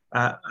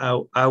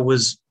 I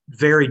was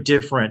very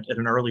different at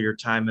an earlier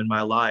time in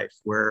my life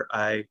where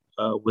I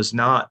was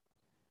not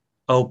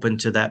open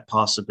to that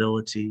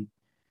possibility.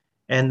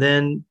 And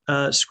then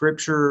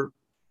scripture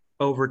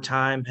over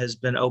time has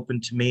been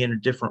open to me in a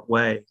different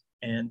way.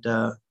 And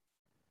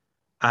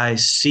I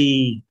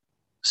see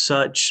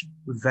such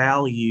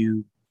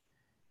value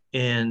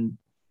in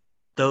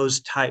those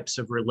types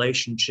of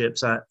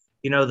relationships.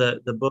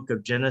 The book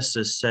of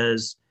Genesis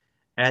says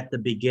at the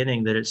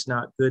beginning that it's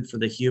not good for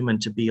the human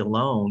to be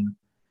alone.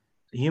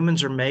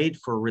 Humans are made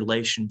for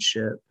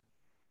relationship.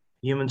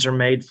 Humans are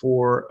made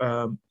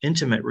for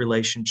intimate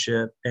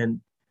relationship.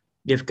 And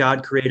if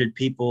God created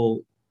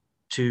people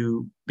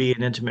to be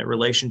in intimate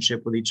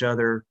relationship with each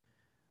other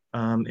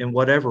in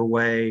whatever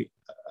way,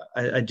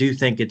 I do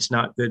think it's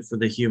not good for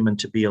the human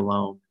to be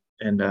alone.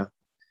 And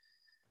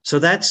so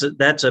that's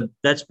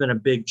been a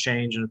big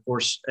change. And of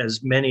course,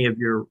 as many of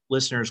your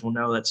listeners will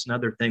know, that's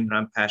another thing that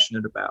I'm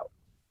passionate about.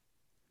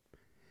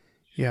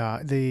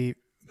 Yeah,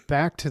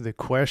 back to the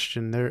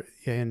question there,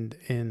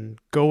 and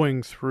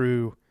going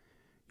through,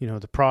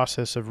 the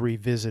process of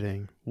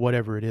revisiting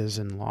whatever it is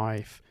in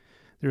life,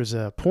 there's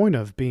a point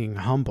of being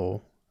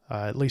humble.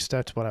 At least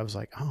that's what I was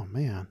like, oh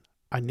man,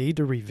 I need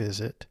to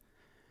revisit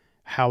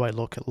how I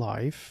look at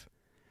life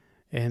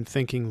and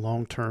thinking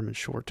long-term and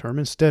short-term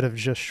instead of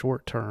just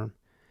short-term,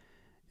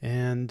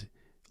 and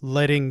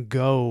letting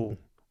go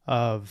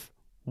of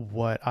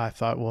what I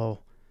thought,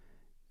 well,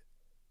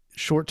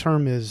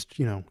 short-term is,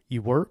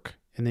 you work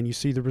and then you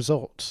see the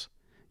results.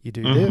 You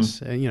do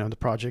this and, the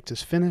project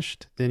is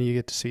finished, then you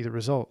get to see the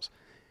results.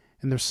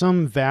 And there's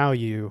some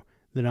value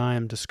that I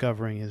am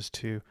discovering is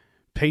to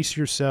pace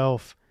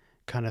yourself,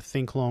 kind of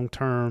think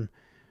long-term,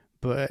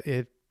 but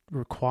it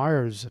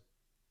requires,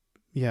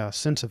 a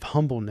sense of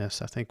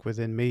humbleness, I think,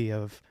 within me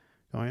of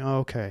going, oh,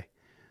 okay,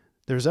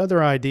 there's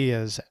other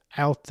ideas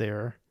out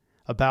there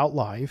about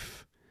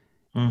life,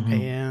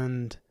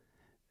 and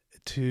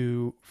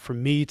for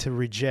me to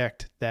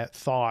reject that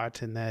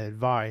thought and that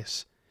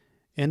advice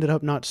ended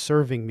up not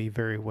serving me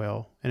very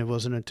well. And it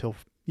wasn't until,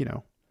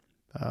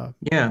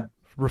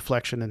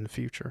 reflection in the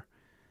future.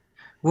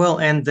 Well,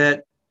 and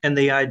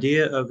the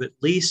idea of at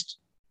least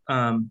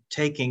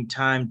taking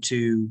time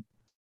to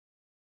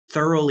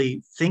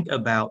thoroughly think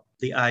about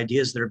the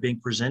ideas that are being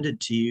presented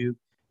to you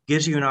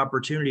gives you an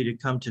opportunity to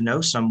come to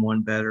know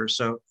someone better.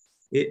 So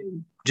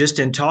just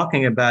in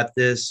talking about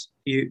this,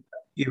 you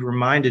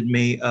reminded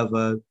me of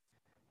a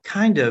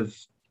kind of,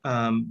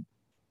 I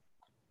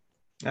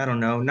don't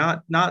know,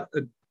 not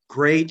a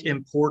great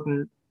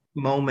important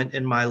moment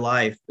in my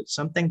life, but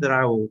something that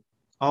I will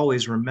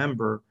always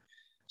remember.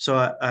 So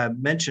I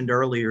mentioned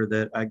earlier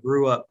that I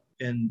grew up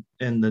in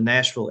the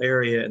Nashville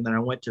area, and then I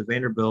went to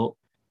Vanderbilt.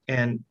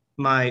 And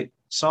my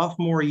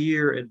sophomore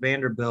year at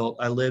Vanderbilt,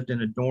 I lived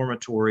in a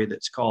dormitory that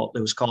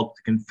was called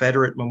the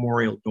Confederate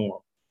Memorial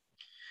Dorm.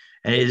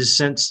 And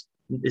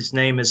its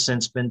name has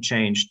since been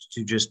changed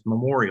to just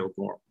Memorial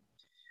Dorm.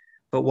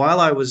 But while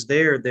I was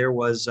there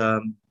was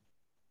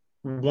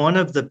one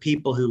of the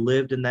people who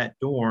lived in that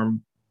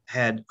dorm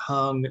had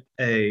hung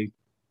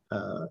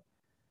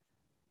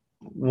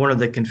one of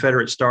the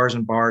Confederate Stars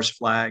and Bars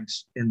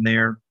flags in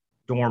their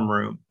dorm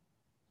room.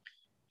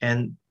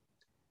 And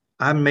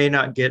I may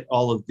not get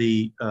all of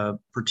the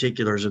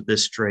particulars of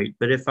this straight,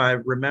 but if I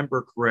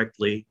remember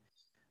correctly,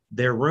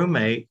 their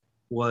roommate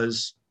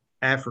was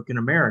African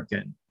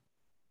American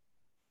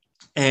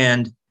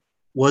and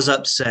was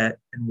upset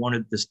and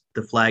wanted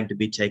the flag to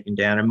be taken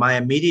down. And my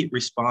immediate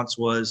response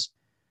was,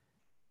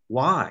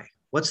 why?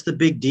 What's the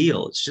big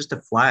deal? It's just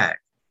a flag.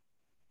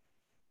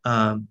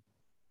 Um,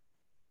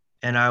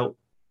 and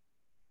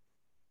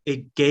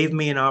it gave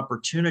me an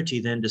opportunity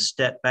then to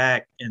step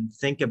back and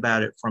think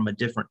about it from a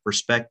different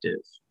perspective.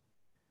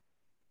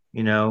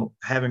 You know,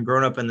 having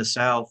grown up in the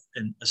South,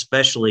 and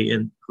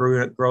especially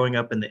growing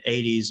up in the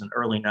 80s and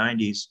early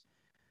 90s,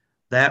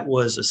 that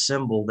was a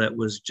symbol that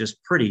was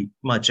just pretty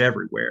much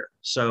everywhere.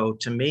 So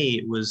to me,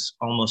 it was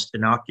almost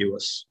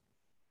innocuous.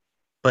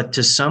 But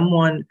to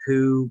someone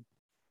who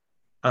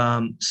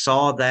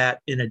saw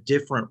that in a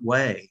different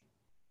way,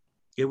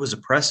 it was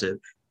oppressive.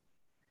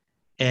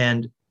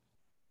 And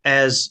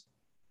as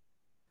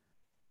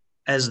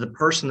as the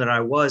person that I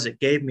was, it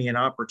gave me an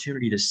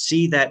opportunity to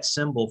see that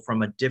symbol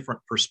from a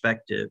different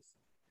perspective.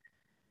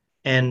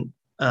 And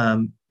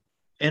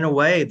in a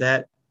way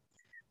that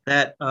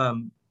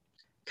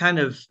kind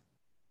of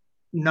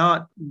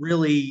not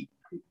really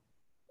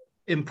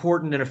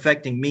important and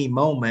affecting me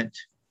moment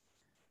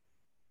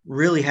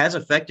really has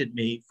affected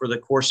me for the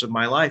course of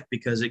my life,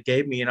 because it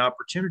gave me an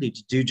opportunity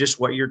to do just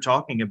what you're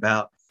talking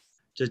about,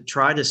 to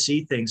try to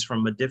see things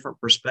from a different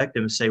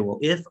perspective and say, well,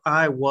 if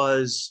I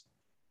was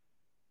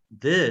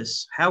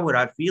this, how would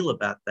I feel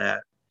about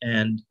that?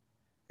 And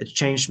it's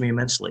changed me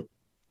immensely.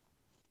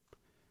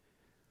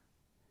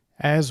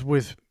 As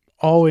with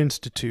all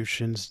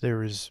institutions,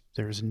 there is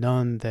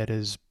none that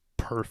is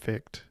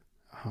perfect,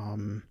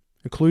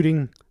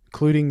 including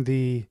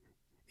the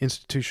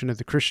institution of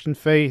the Christian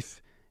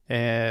faith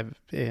and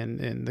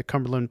the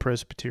Cumberland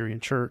Presbyterian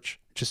Church,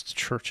 just the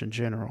church in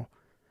general.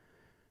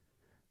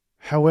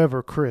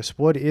 However, Chris,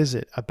 what is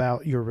it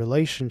about your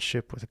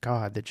relationship with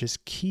God that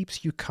just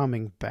keeps you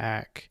coming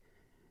back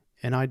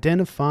and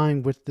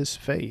identifying with this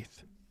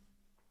faith?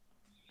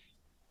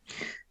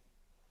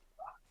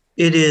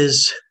 It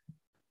is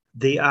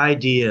the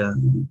idea,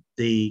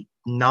 the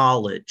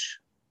knowledge,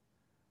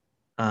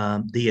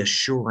 the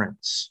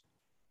assurance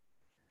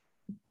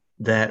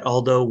that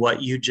although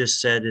what you just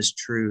said is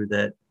true,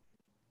 that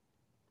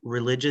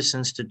religious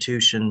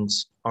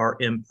institutions are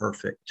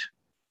imperfect,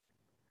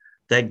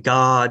 that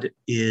God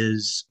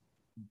is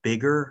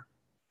bigger,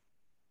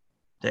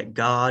 that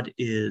God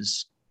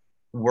is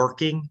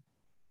working,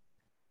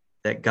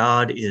 that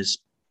God is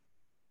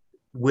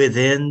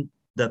within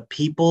the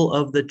people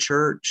of the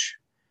church,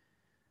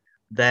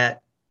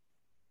 that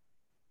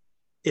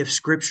if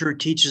scripture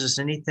teaches us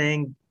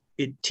anything,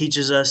 it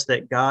teaches us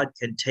that God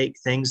can take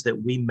things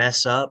that we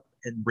mess up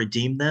and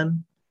redeem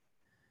them.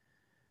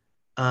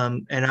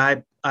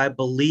 And I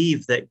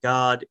believe that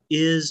God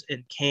is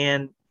and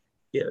can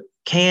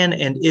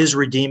and is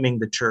redeeming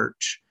the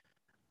church.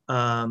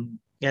 And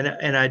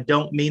I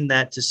don't mean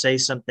that to say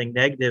something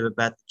negative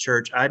about the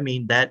church. I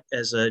mean that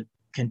as a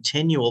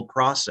continual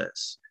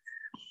process,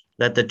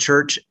 that the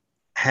church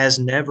has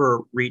never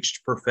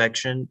reached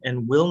perfection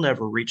and will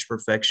never reach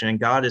perfection. And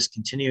God is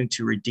continuing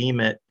to redeem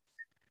it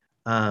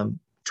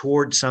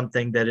towards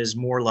something that is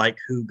more like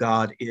who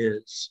God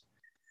is.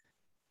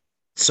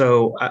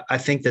 So I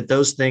think that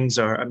those things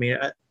are, I mean,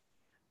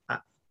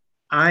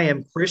 I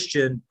am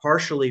Christian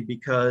partially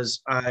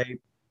because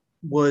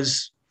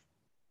was,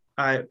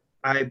 I,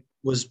 I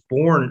was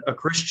born a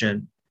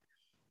Christian.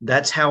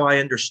 That's how I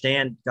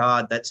understand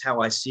God. That's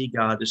how I see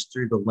God, is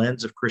through the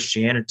lens of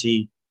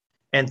Christianity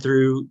and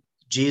through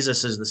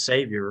Jesus as the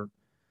Savior.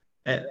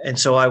 And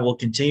so I will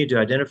continue to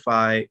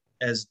identify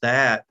as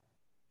that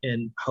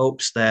in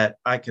hopes that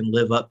I can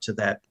live up to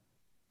that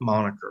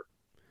moniker.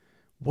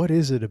 What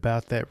is it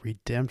about that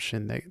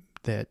redemption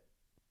that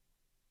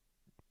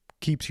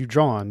keeps you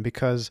drawn?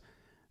 Because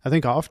I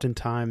think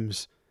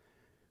oftentimes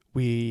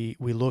we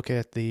look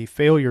at the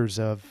failures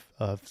of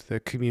the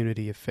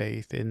community of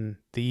faith, and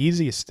the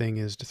easiest thing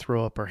is to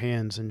throw up our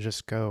hands and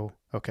just go,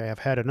 okay, I've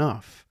had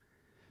enough.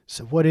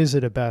 So what is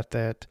it about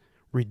that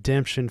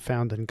redemption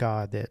found in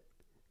God that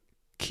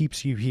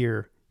keeps you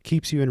here,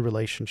 keeps you in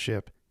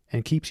relationship,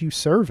 and keeps you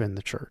serving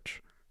the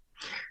church?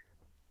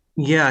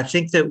 Yeah, I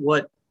think that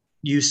what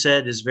you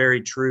said is very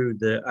true.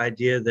 The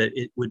idea that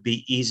it would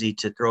be easy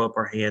to throw up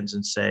our hands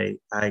and say,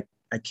 I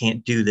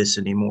can't do this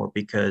anymore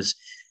because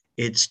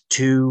it's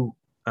too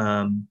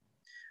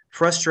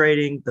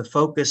frustrating. The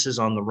focus is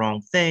on the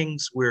wrong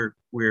things. We're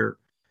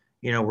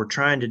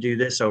trying to do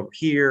this over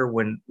here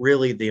when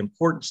really the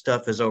important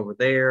stuff is over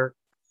there.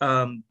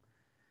 Um,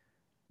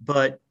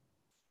 but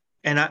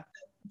and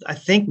I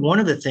think one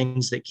of the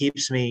things that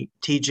keeps me,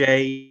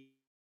 TJ,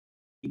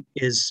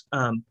 is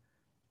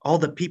all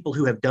the people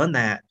who have done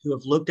that, who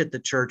have looked at the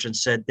church and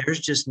said, there's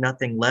just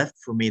nothing left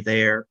for me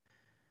there.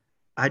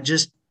 I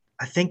just,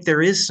 I think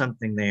there is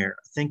something there.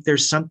 I think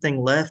there's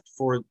something left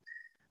for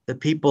the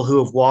people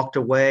who have walked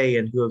away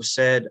and who have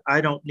said,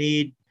 I don't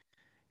need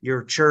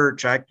your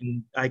church. I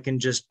can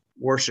just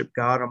worship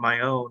God on my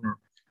own, or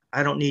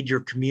I don't need your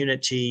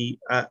community.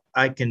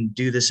 I can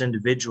do this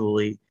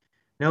individually.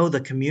 No,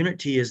 the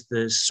community is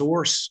the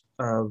source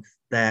of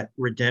that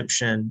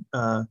redemption,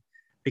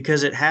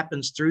 because it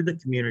happens through the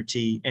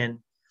community. And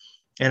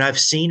I've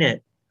seen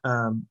it.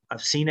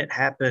 I've seen it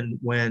happen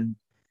when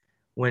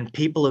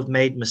people have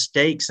made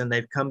mistakes and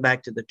they've come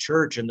back to the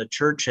church, and the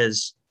church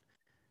has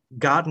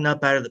gotten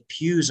up out of the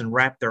pews and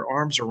wrapped their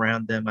arms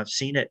around them. I've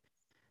seen it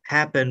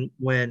happen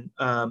when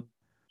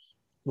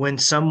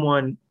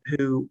someone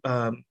who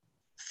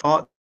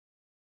thought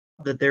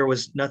that there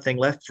was nothing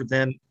left for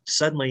them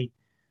suddenly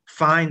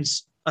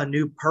finds a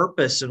new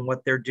purpose in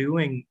what they're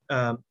doing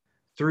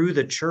through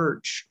the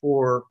church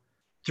or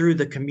through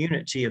the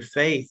community of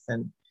faith.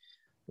 And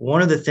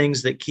one of the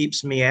things that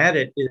keeps me at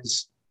it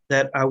is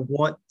that I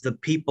want the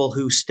people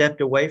who stepped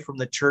away from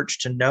the church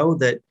to know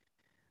that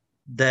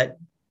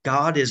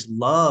God is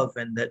love,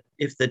 and that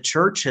if the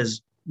church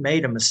has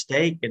made a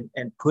mistake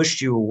and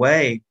pushed you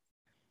away,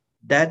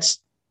 that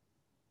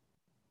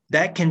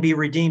can be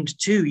redeemed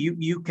too.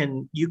 You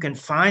can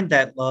find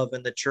that love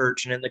in the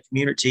church and in the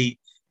community,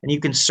 and you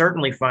can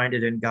certainly find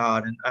it in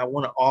God. And I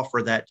want to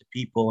offer that to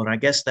people. And I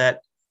guess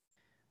that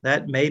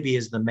maybe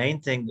is the main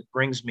thing that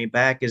brings me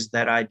back, is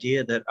that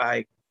idea that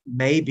I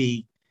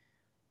maybe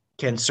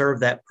can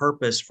serve that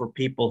purpose for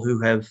people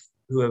who have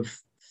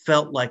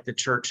felt like the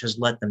church has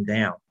let them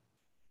down.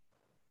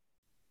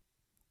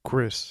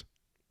 Chris,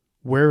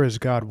 where is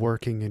God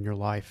working in your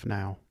life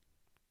now?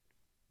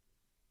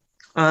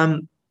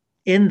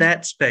 In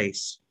that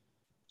space,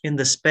 in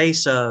the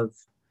space of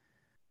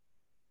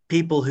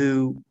people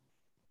who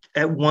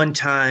at one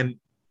time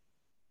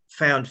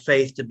found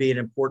faith to be an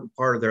important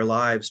part of their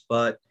lives,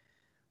 but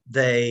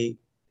they,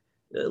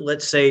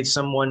 let's say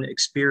someone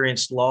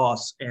experienced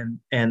loss and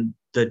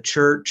the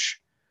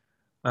church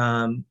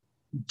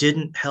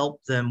didn't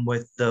help them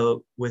with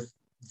the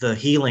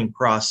healing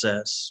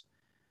process.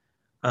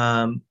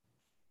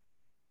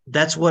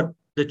 That's what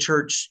the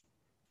church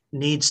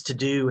needs to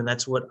do, and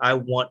that's what I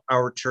want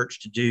our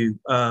church to do.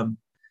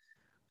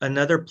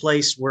 Another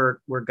place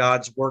where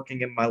God's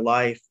working in my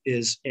life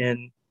is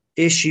in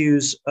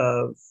issues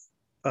of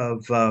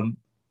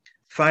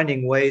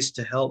finding ways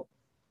to help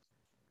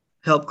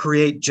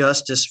create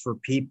justice for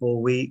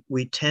people.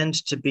 We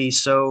tend to be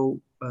so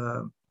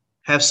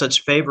have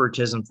such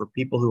favoritism for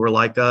people who are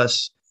like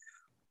us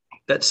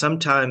that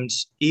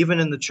sometimes, even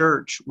in the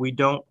church, we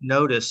don't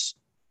notice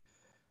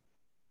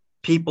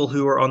people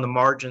who are on the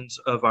margins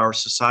of our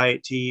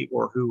society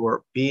or who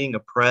are being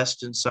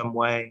oppressed in some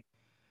way.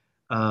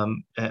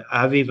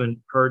 I've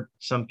even heard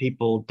some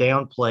people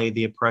downplay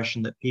the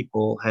oppression that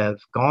people have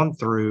gone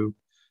through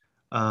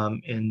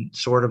in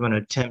sort of an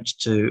attempt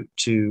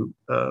to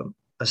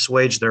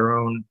assuage their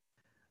own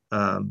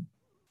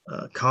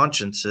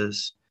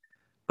consciences.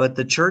 But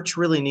the church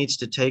really needs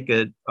to take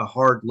a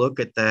hard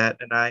look at that.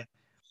 And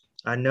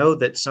I know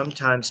that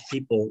sometimes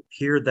people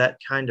hear that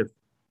kind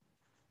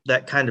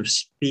of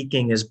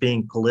speaking as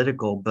being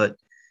political, but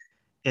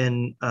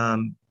in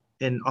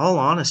all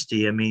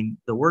honesty, I mean,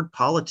 the word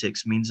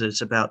politics means that it's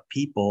about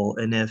people.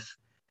 And if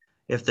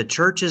the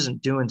church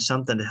isn't doing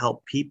something to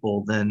help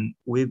people, then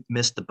we've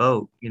missed the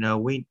boat. You know,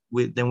 we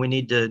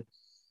need to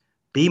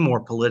be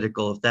more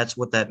political if that's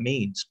what that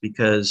means,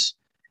 because,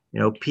 you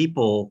know,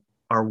 people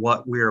are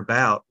what we're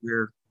about.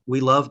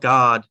 We love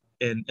God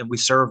and we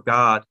serve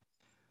God,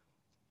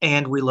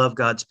 and we love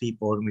God's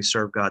people and we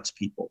serve God's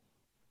people.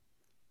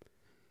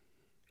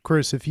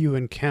 Chris, if you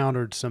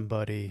encountered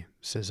somebody who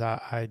says,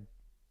 I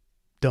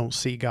don't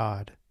see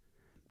God,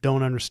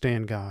 don't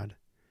understand God,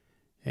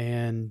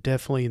 and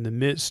definitely in the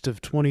midst of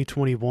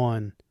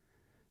 2021,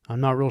 I'm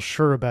not real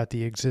sure about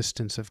the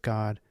existence of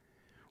God,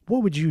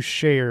 what would you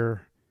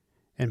share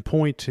and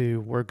point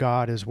to where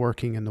God is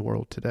working in the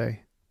world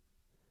today?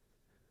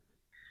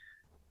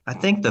 I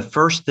think the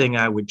first thing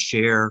I would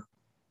share,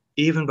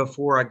 even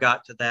before I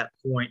got to that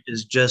point,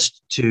 is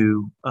just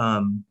to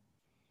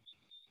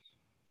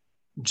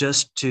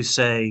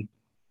say,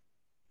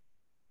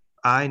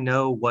 I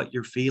know what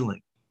you're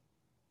feeling,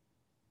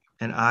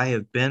 and I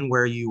have been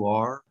where you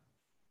are,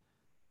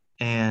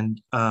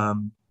 and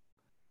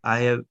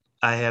I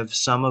have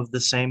some of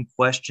the same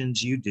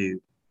questions you do.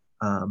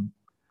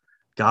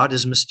 God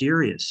is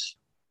mysterious,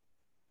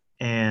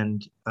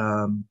 and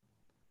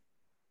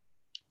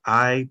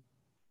I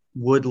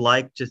would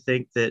like to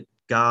think that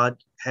God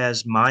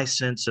has my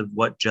sense of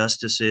what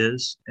justice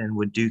is and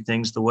would do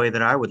things the way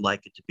that I would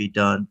like it to be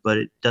done, but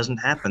it doesn't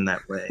happen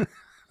that way.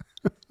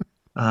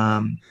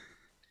 And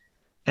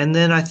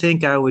then I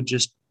think I would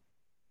just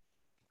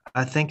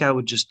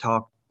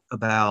talk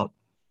about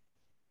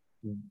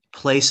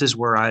places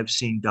where I've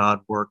seen God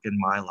work in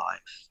my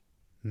life,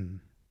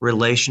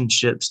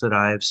 relationships that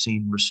I have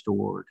seen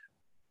restored,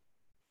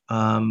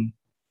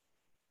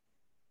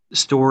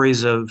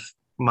 stories of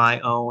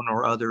my own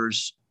or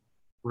others'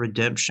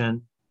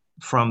 redemption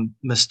from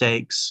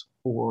mistakes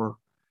or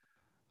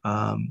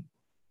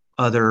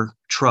other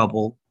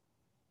trouble.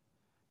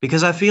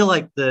 Because I feel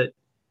like that,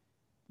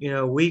 you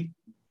know, we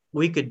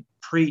could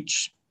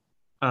preach,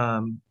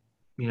 well,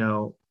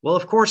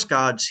 of course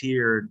God's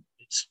here.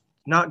 It's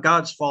not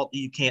God's fault that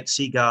you can't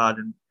see God,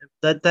 and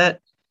that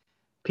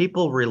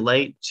people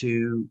relate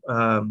to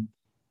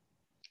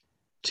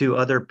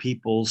other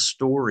people's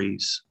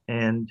stories.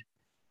 And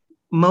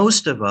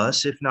most of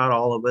us, if not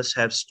all of us,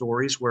 have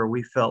stories where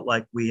we felt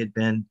like we had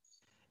been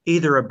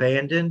either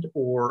abandoned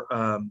or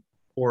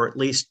or at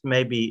least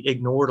maybe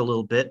ignored a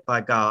little bit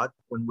by God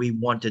when we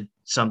wanted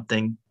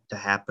something to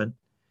happen.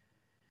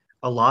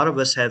 A lot of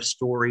us have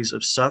stories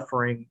of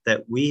suffering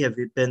that we have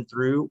been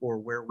through, or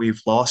where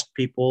we've lost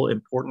people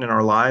important in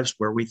our lives,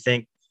 where we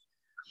think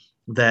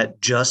that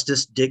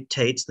justice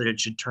dictates that it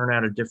should turn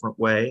out a different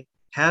way.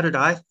 How did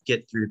I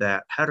get through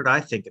that? How did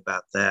I think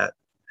about that?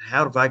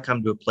 How have I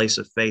come to a place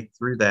of faith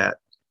through that?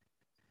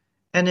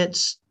 And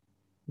it's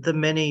the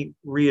many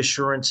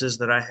reassurances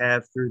that I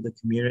have through the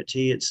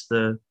community. It's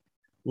the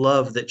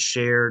love that's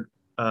shared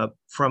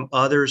from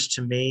others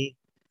to me.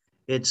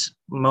 It's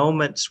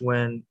moments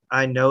when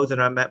I know that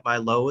I'm at my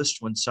lowest,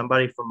 when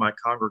somebody from my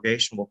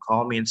congregation will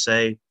call me and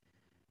say,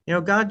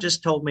 God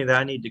just told me that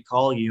I need to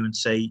call you and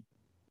say,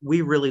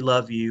 we really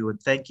love you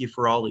and thank you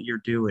for all that you're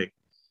doing.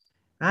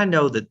 I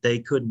know that they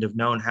couldn't have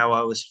known how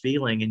I was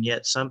feeling, and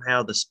yet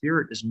somehow the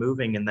Spirit is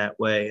moving in that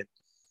way.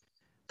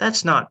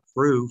 That's not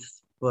proof,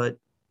 but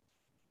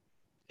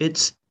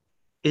it's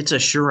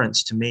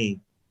assurance to me.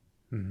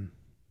 Mm-hmm.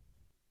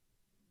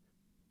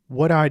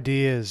 What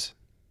ideas,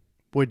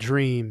 what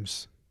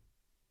dreams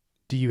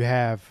do you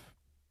have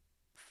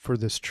for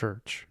this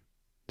church?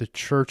 The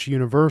Church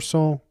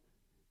Universal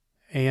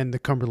and the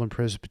Cumberland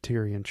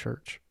Presbyterian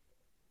Church.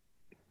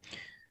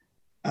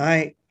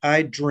 I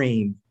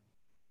dream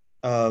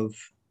of,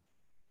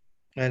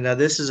 and now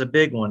this is a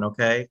big one,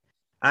 okay?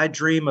 I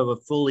dream of a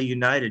fully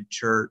united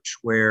church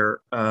where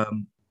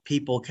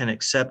people can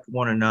accept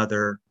one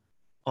another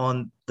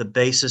on the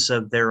basis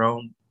of their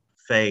own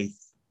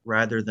faith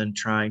rather than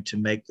trying to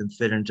make them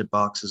fit into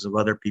boxes of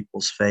other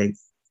people's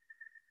faith.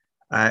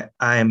 I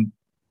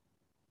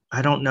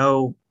don't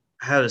know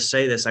how to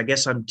say this. I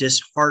guess I'm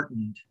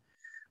disheartened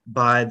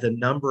by the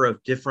number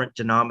of different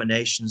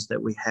denominations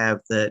that we have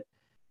that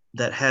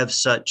have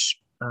such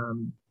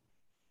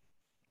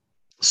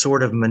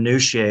sort of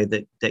minutiae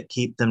that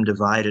keep them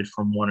divided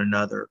from one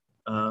another.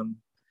 I'm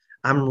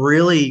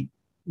really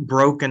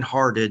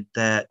brokenhearted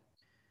that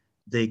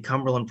the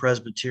Cumberland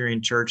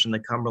Presbyterian Church and the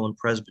Cumberland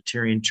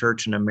Presbyterian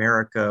Church in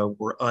America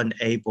were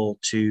unable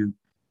to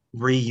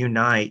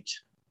reunite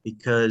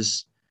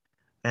because,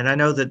 and I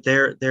know that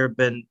there have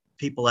been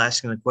people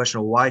asking the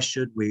question, well, why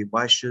should we?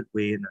 Why should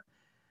we? And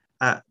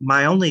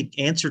my only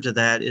answer to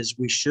that is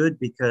we should,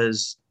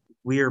 because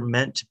we are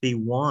meant to be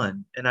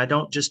one. And I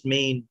don't just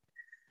mean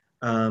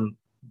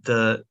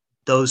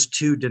those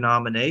two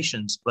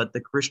denominations, but the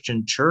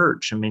Christian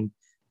church. I mean,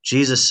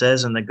 Jesus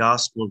says in the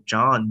Gospel of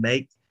John,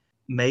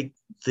 make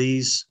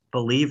these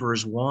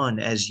believers one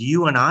as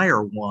you and I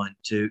are one,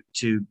 to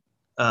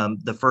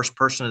the first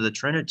person of the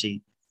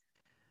Trinity.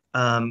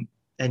 And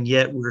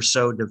yet we're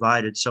so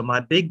divided. So my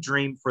big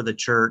dream for the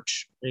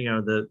church,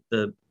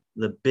 the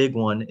big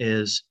one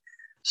is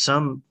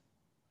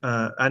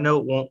I know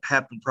it won't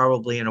happen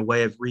probably in a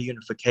way of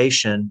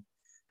reunification,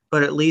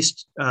 but at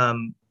least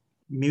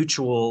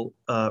mutual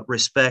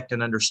respect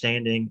and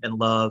understanding and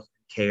love,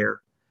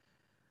 care.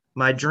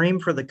 My dream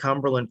for the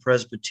Cumberland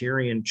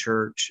Presbyterian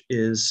Church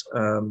is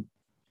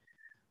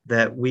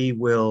that we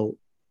will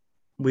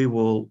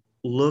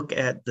look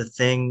at the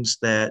things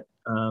that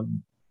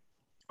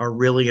are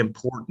really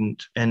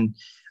important. And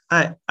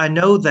I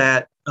know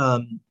that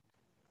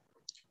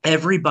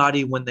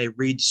everybody, when they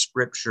read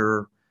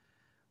Scripture,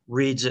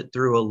 reads it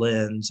through a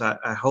lens.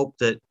 I hope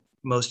that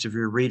most of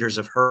your readers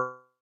have heard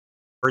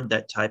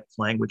that type of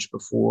language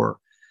before,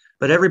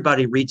 but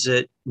everybody reads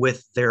it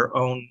with their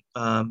own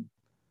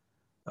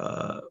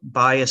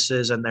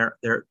biases, and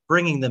they're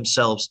bringing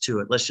themselves to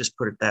it. Let's just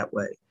put it that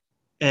way.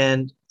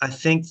 And I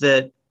think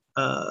that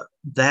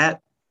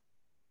that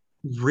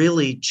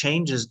really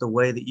changes the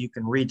way that you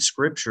can read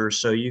Scripture.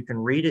 So you can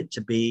read it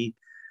to be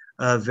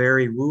a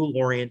very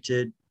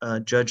rule-oriented,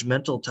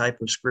 judgmental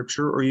type of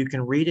Scripture, or you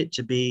can read it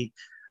to be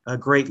a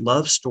great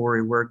love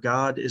story where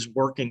God is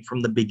working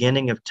from the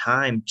beginning of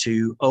time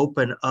to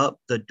open up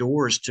the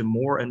doors to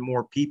more and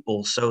more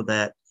people so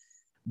that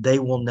they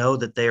will know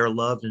that they are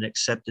loved and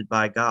accepted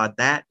by God.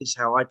 That is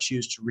how I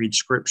choose to read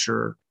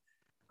Scripture.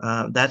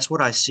 That's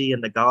what I see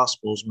in the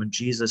Gospels when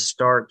Jesus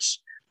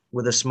starts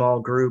with a small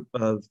group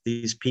of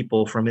these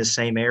people from his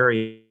same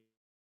area.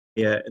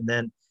 And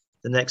then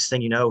the next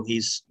thing you know,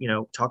 he's,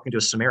 talking to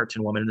a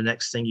Samaritan woman. And the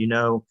next thing you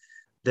know,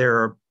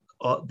 there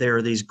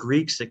are these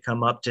Greeks that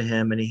come up to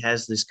him and he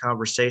has these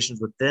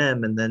conversations with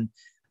them. And then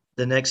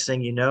the next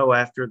thing you know,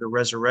 after the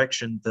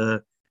resurrection,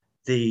 the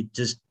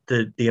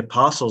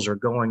apostles are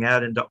going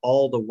out into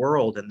all the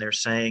world and they're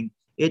saying,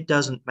 it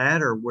doesn't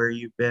matter where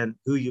you've been,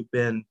 who you've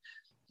been.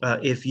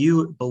 If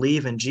you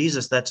believe in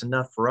Jesus, that's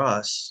enough for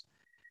us.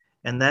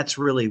 And that's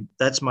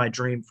my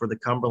dream for the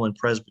Cumberland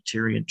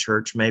Presbyterian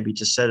Church, maybe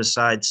to set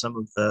aside some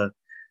of the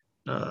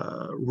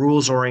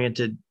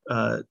rules-oriented,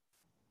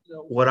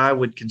 what I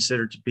would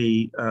consider to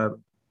be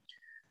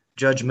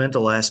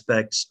judgmental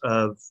aspects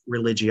of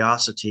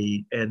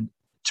religiosity and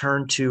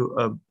turn to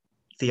a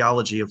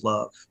theology of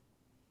love.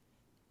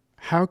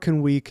 How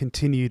can we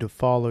continue to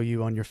follow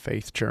you on your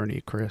faith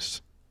journey,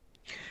 Chris?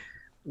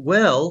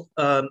 Well,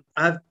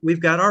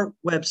 we've got our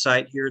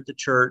website here at the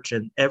church,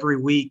 and every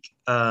week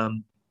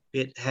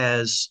it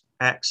has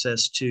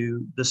access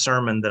to the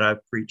sermon that I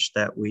preached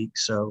that week.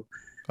 So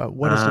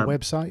what is the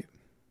website?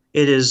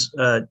 It is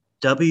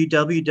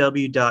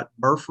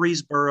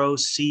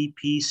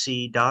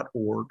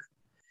www.murfreesborocpc.org.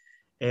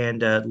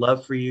 And I'd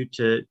love for you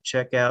to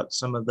check out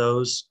some of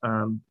those,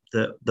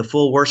 the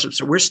full worship.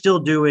 So we're still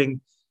doing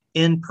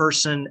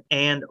in-person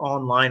and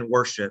online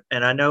worship.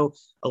 And I know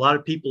a lot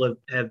of people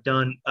have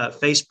done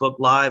Facebook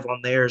Live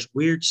on theirs.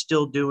 We're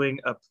still doing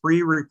a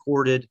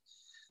pre-recorded,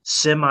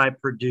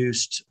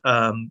 semi-produced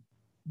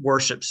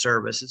worship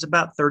service. It's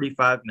about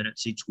 35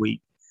 minutes each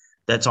week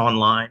that's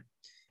online.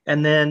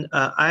 And then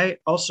I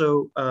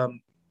also,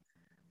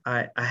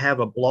 I have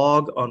a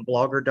blog on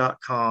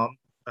blogger.com.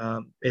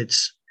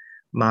 It's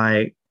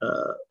my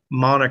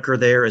moniker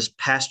there is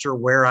Pastor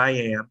Where I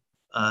Am.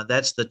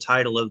 That's the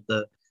title of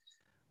the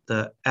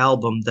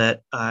album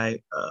that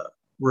I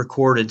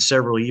recorded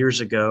several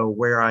years ago,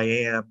 Where I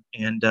Am.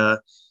 And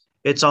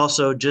it's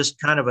also just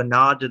kind of a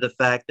nod to the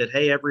fact that,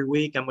 hey, every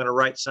week I'm going to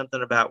write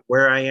something about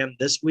where I am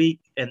this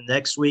week, and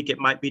next week it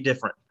might be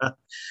different.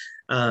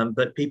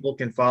 But people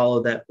can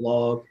follow that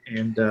blog,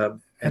 and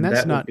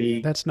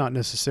that's not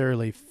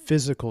necessarily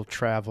physical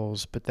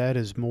travels, but that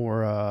is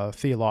more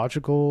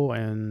theological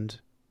and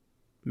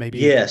maybe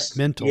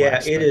mental. Yeah,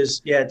 aspect. It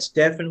is. Yeah, it's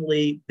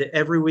definitely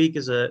every week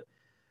is a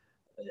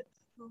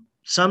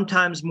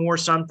sometimes more,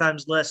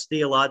 sometimes less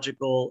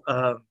theological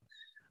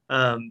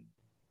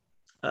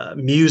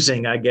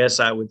musing, I guess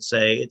I would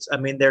say.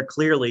 They're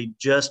clearly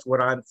just what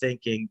I'm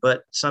thinking,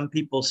 but some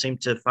people seem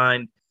to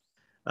find,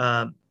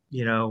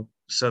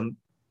 some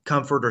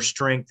comfort or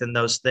strength in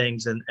those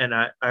things. And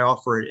I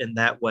offer it in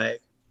that way.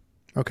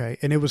 Okay.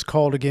 And it was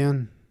called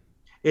again?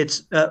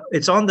 It's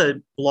on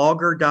the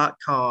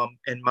blogger.com,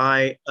 and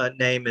my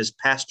name is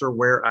Pastor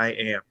Where I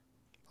Am.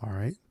 All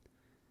right.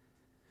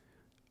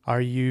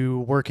 Are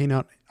you working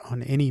on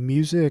any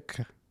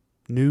music,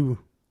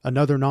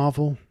 another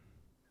novel?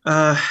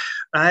 I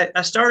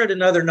started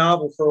another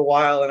novel for a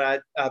while, and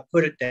I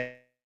put it down.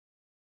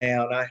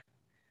 I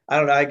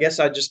don't know. I guess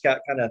I just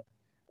got kind of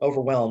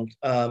overwhelmed.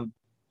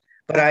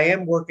 But I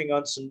am working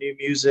on some new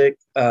music.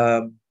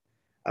 I'm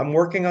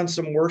working on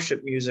some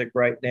worship music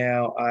right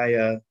now.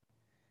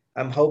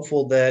 I'm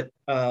hopeful that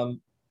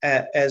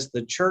as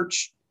the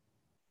church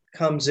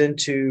comes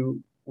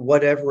into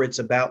whatever it's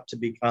about to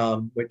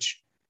become, which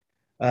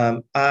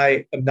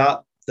I am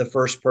not the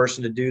first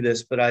person to do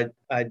this, but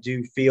I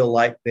do feel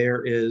like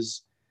there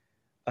is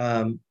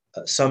some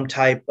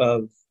type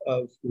of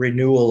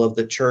renewal of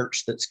the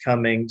church that's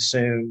coming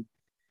soon.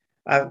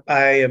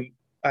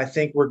 I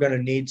think we're going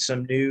to need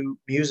some new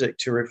music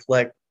to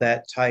reflect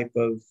that type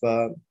of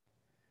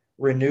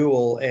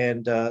renewal.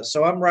 And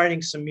so I'm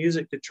writing some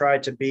music to try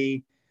to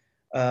be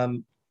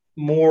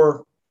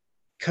more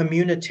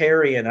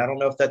communitarian. I don't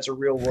know if that's a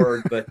real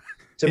word, but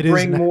to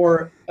bring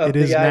more of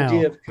the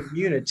idea of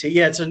community.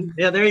 Yeah,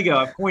 there you go.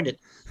 I coined it.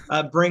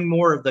 Bring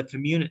more of the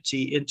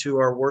community into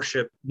our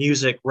worship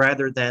music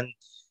rather than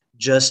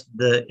just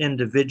the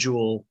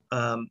individual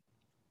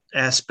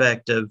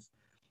aspect of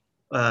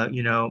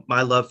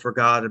my love for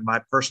God and my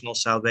personal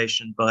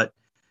salvation, but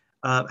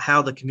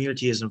how the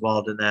community is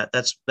involved in that.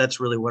 That's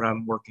really what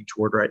I'm working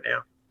toward right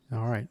now.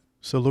 All right.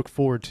 So look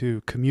forward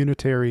to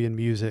communitarian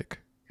music.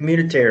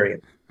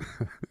 Communitarian.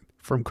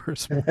 From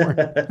Chris Moore.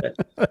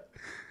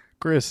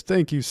 Chris,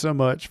 thank you so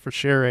much for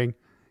sharing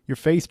your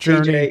faith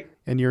journey TJ,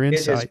 and your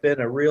insight. It has been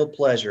a real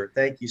pleasure.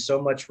 Thank you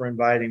so much for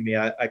inviting me.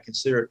 I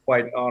consider it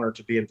quite an honor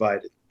to be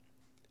invited.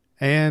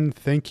 And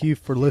thank you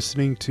for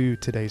listening to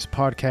today's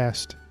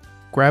podcast.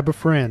 Grab a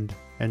friend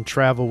and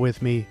travel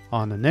with me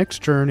on the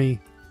next journey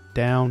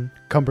down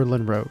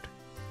Cumberland Road.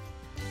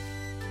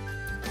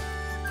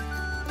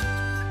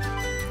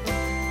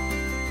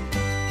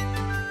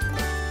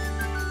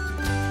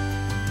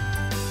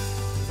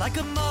 Like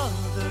a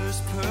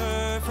mother's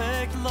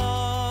perfect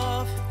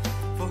love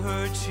for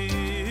her children,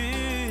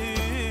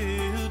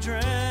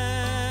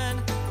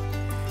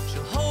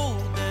 she'll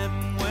hold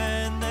them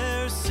when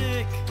they're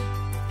sick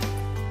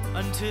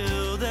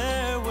until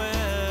they're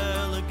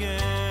well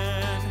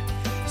again.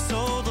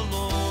 So the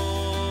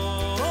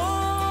Lord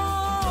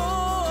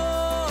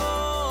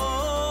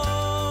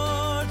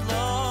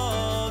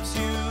loves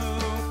you.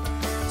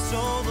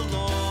 So the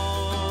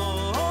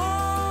Lord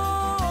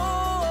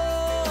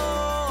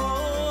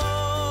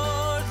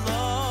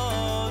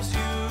loves you.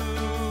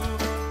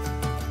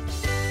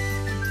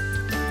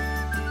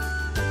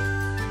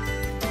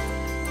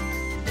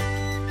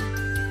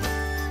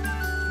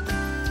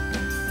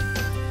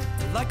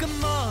 Like a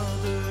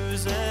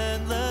mother's and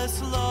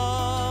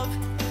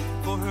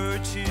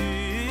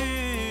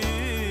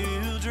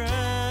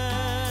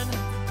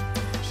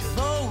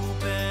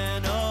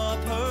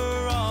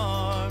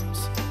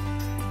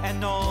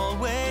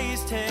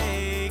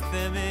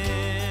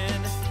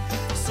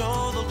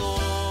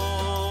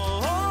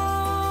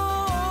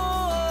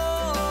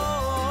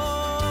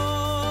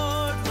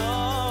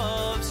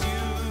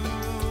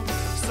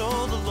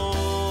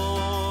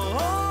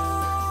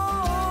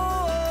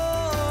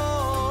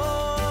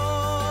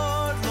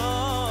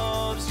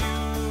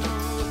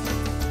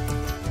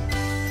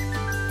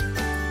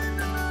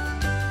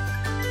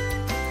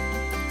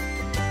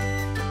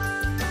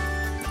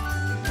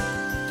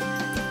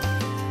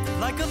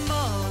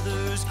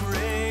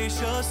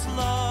steadfast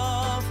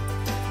love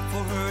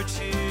for her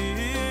children.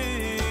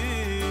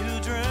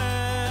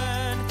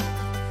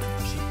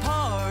 She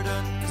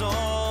pardons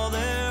all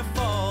their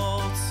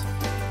faults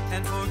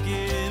and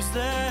forgives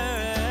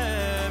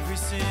their every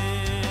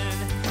sin.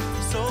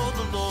 So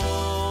the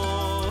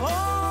Lord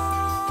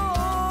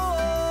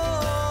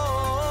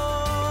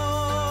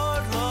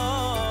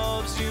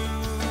loves you.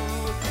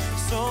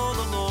 So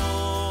the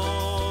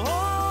Lord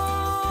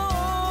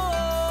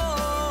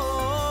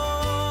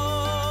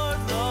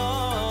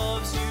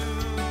loves you.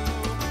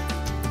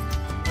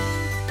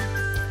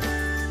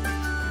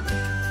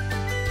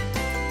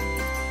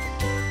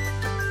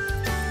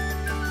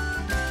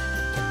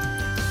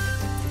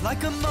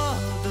 Like a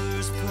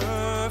mother's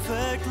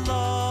perfect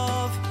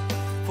love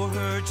for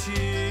her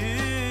children,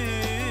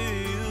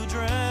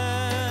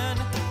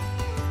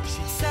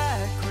 she'd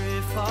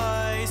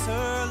sacrifice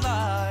her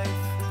life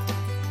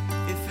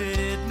if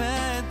it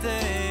meant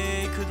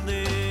they could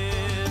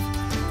live.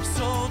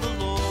 So the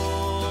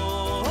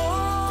Lord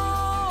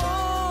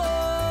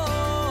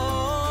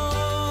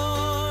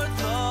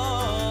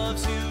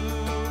loves you.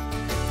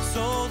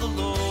 So the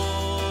Lord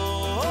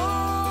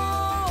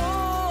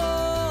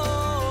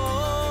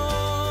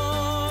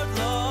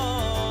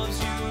loves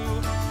you.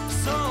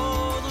 So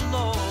the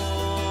Lord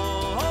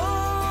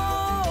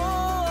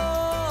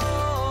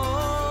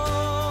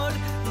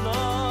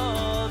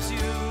loves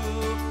you.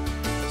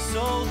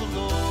 So the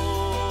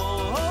Lord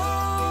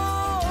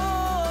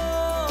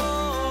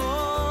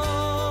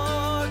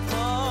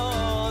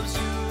loves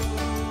you.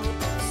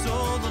 So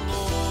the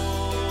Lord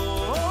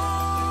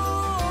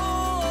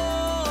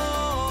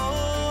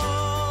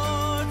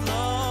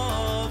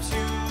loves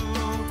you.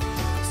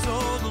 So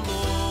the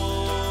Lord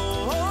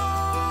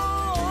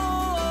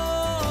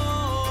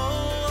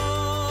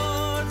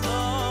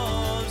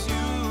loves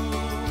you.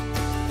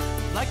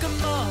 Like a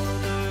mother